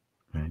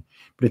 right?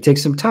 But it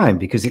takes some time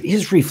because it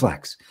is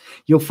reflex.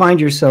 You'll find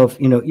yourself,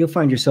 you'll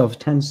find yourself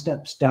 10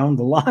 steps down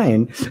the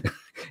line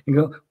and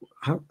go,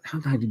 how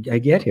did I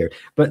get here?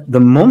 But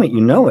the moment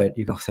you know it,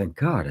 you go, thank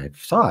God, I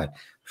saw it.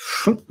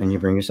 And you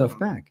bring yourself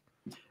back.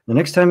 The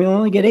next time you'll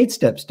only get 8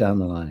 steps down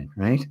the line,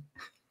 right?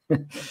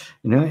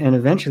 And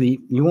eventually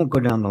you won't go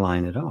down the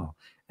line at all.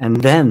 And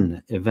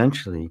then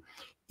eventually,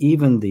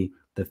 even the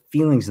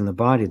feelings in the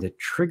body that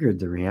triggered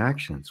the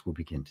reactions will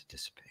begin to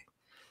dissipate,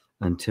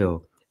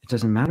 until it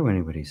doesn't matter what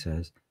anybody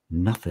says,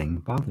 nothing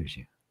bothers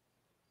you.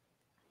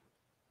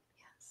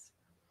 Yes.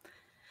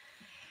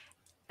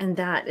 And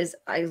that is,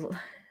 I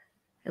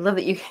love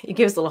that you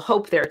give us a little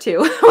hope there too.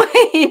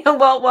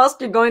 Whilst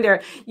you're going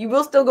there, you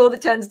will still go the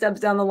 10 steps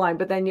down the line,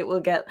 but then it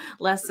will get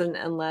less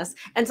and less.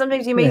 And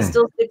sometimes you may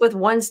still stick with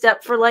one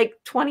step for like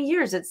 20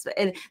 years.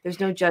 And there's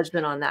no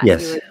judgment on that.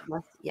 Yes.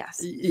 Yes.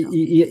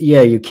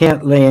 Yeah, you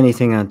can't lay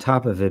anything on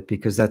top of it,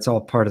 because that's all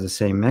part of the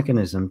same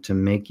mechanism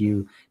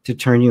to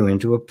turn you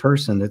into a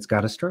person that's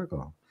got a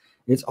struggle.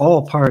 It's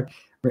all part.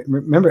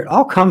 Remember, it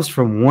all comes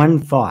from one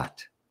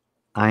thought: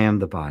 I am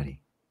the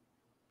body.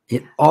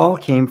 It all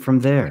came from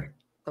there.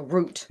 The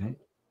root. Okay?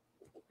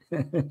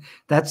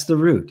 That's the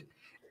root.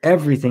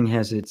 Everything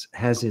has its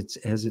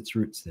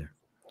roots there.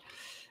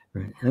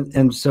 Right?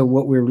 And so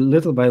what we're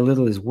little by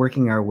little is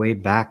working our way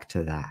back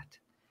to that.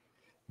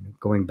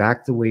 Going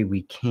back the way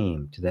we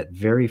came, to that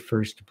very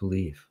first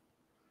belief.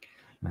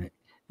 Right?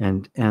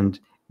 And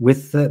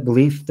with the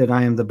belief that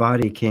I am the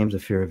body came the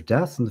fear of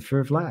death and the fear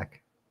of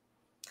lack.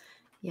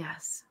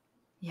 Yes.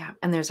 Yeah.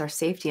 And there's our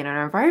safety in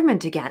our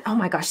environment again. Oh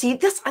my gosh. See,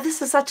 this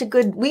is such a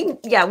good, we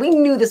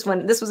knew this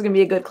was going to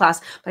be a good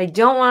class, but I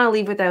don't want to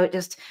leave without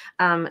just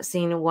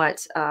seeing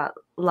what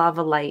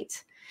Lava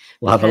Light.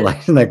 Lava Light,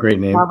 isn't that a great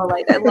name? Lava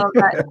Light. I love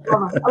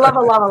that. I love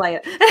a Lava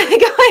Light.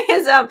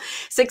 Guys,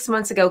 6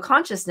 months ago,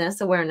 consciousness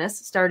awareness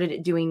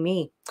started doing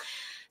me.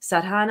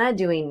 Sadhana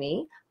doing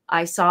me.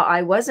 I saw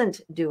I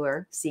wasn't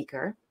doer,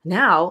 seeker.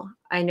 Now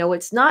I know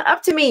it's not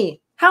up to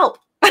me. Help.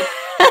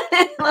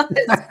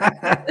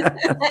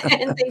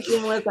 And thank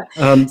you, Melissa.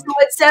 So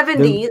at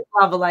 70,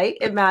 Lava Light,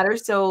 it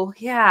matters. So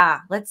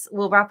yeah,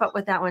 we'll wrap up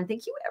with that one.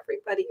 Thank you,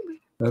 everybody.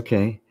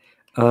 Okay.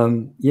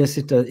 Yes,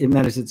 it does. It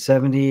matters at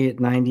 70, at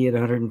 90, at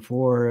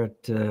 104,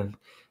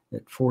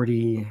 at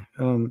 40.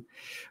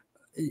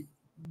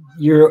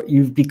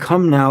 You've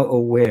become now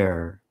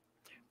aware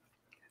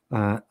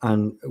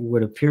on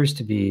what appears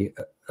to be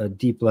a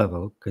deep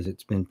level, because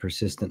it's been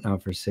persistent now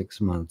for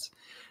 6 months,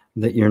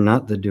 that you're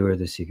not the doer,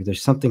 the seeker.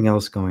 There's something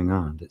else going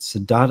on. That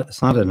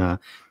sadhana,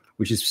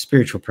 which is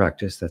spiritual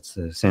practice, that's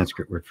the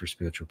Sanskrit word for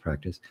spiritual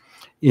practice,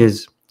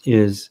 is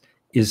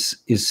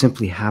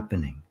simply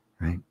happening,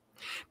 right?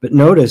 But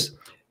notice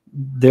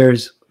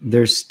there's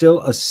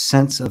still a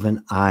sense of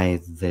an I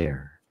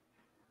there,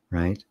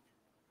 right?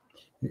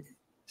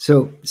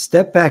 So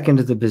step back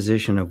into the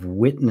position of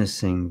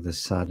witnessing the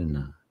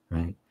sadhana,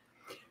 right?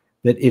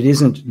 That it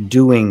isn't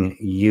doing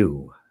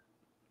you.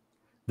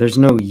 There's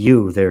no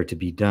you there to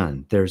be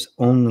done. There's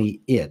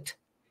only it.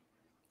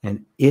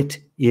 And it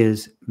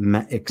is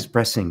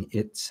expressing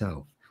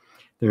itself.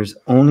 There's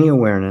only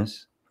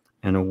awareness,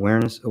 and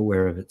awareness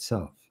aware of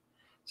itself.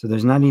 So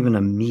there's not even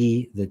a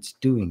me that's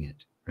doing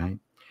it, right?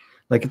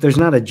 Like if there's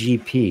not a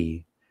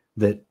GP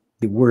that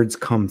the words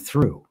come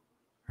through,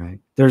 right?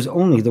 There's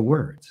only the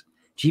words.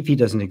 GP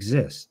doesn't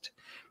exist.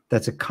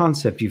 That's a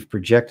concept you've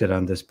projected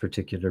on this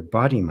particular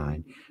body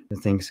mind that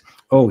thinks,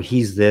 oh,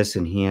 he's this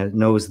and he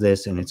knows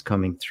this and it's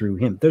coming through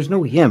him. There's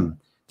no him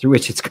through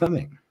which it's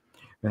coming,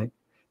 right?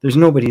 There's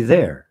nobody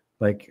there,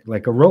 like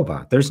a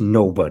robot. There's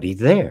nobody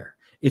there.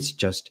 It's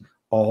just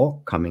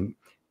all coming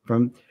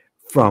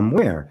from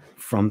where?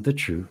 From the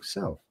true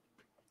self.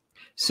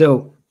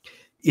 So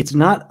it's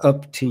not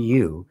up to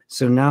you.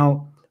 So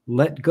now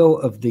let go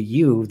of the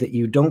you that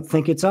you don't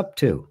think it's up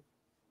to.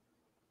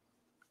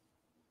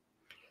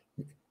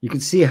 You can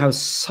see how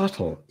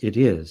subtle it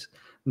is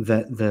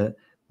that the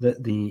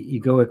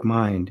egoic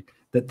mind,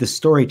 that the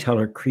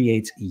storyteller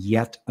creates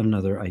yet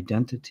another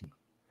identity,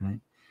 right?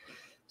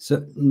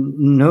 So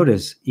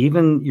notice,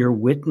 even your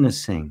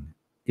witnessing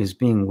is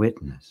being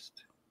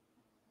witnessed.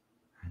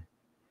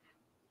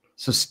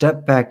 So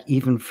step back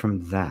even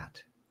from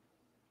that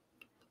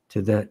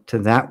to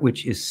that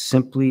which is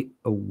simply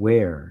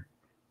aware,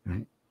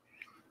 right?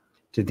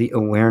 To the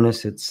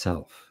awareness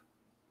itself,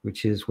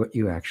 which is what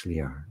you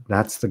actually are.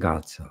 That's the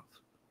God self.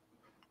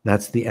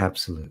 That's the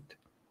absolute.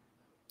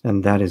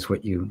 And that is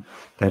what you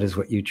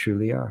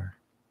truly are.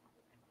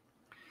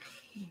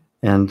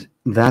 And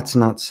that's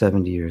not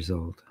 70 years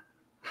old.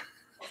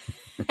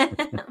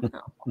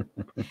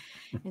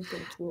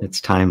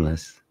 It's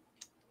timeless.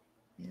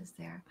 Is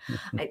there?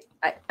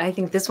 I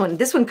think this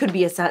one could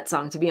be a set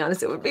song, to be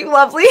honest. It would be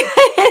lovely.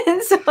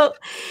 And so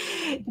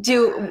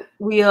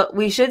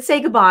we should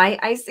say goodbye.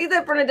 I see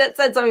that Bernadette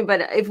said something,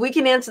 but if we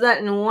can answer that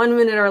in 1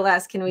 minute or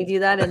less, can we do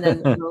that? And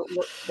then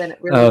then it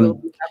really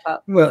will wrap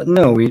up. Well,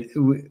 no,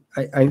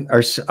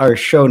 our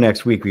show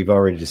next week, we've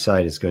already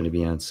decided is going to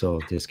be on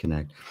soul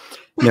disconnect.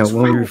 Now,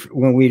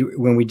 when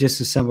we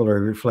disassemble our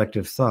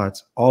reflective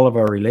thoughts, all of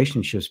our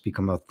relationships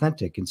become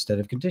authentic instead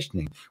of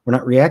conditioning. We're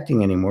not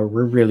reacting anymore.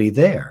 We're really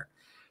there.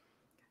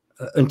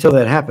 Until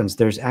that happens,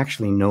 there's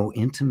actually no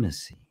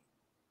intimacy,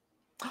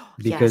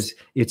 because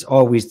it's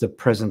always the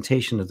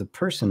presentation of the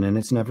person, and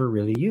it's never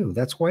really you.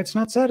 That's why it's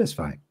not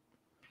satisfying.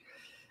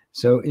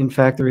 So, in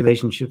fact, the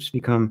relationships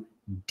become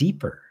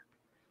deeper.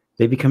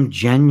 They become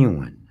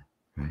genuine,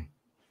 right?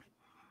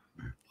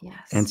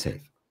 Yes. And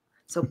safe.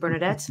 So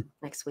Bernadette,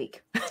 next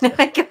week.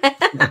 Thank you,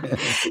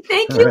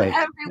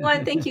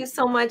 everyone. Thank you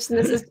so much. And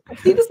this is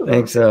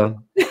Thanks.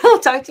 I'll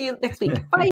talk to you next week. Bye.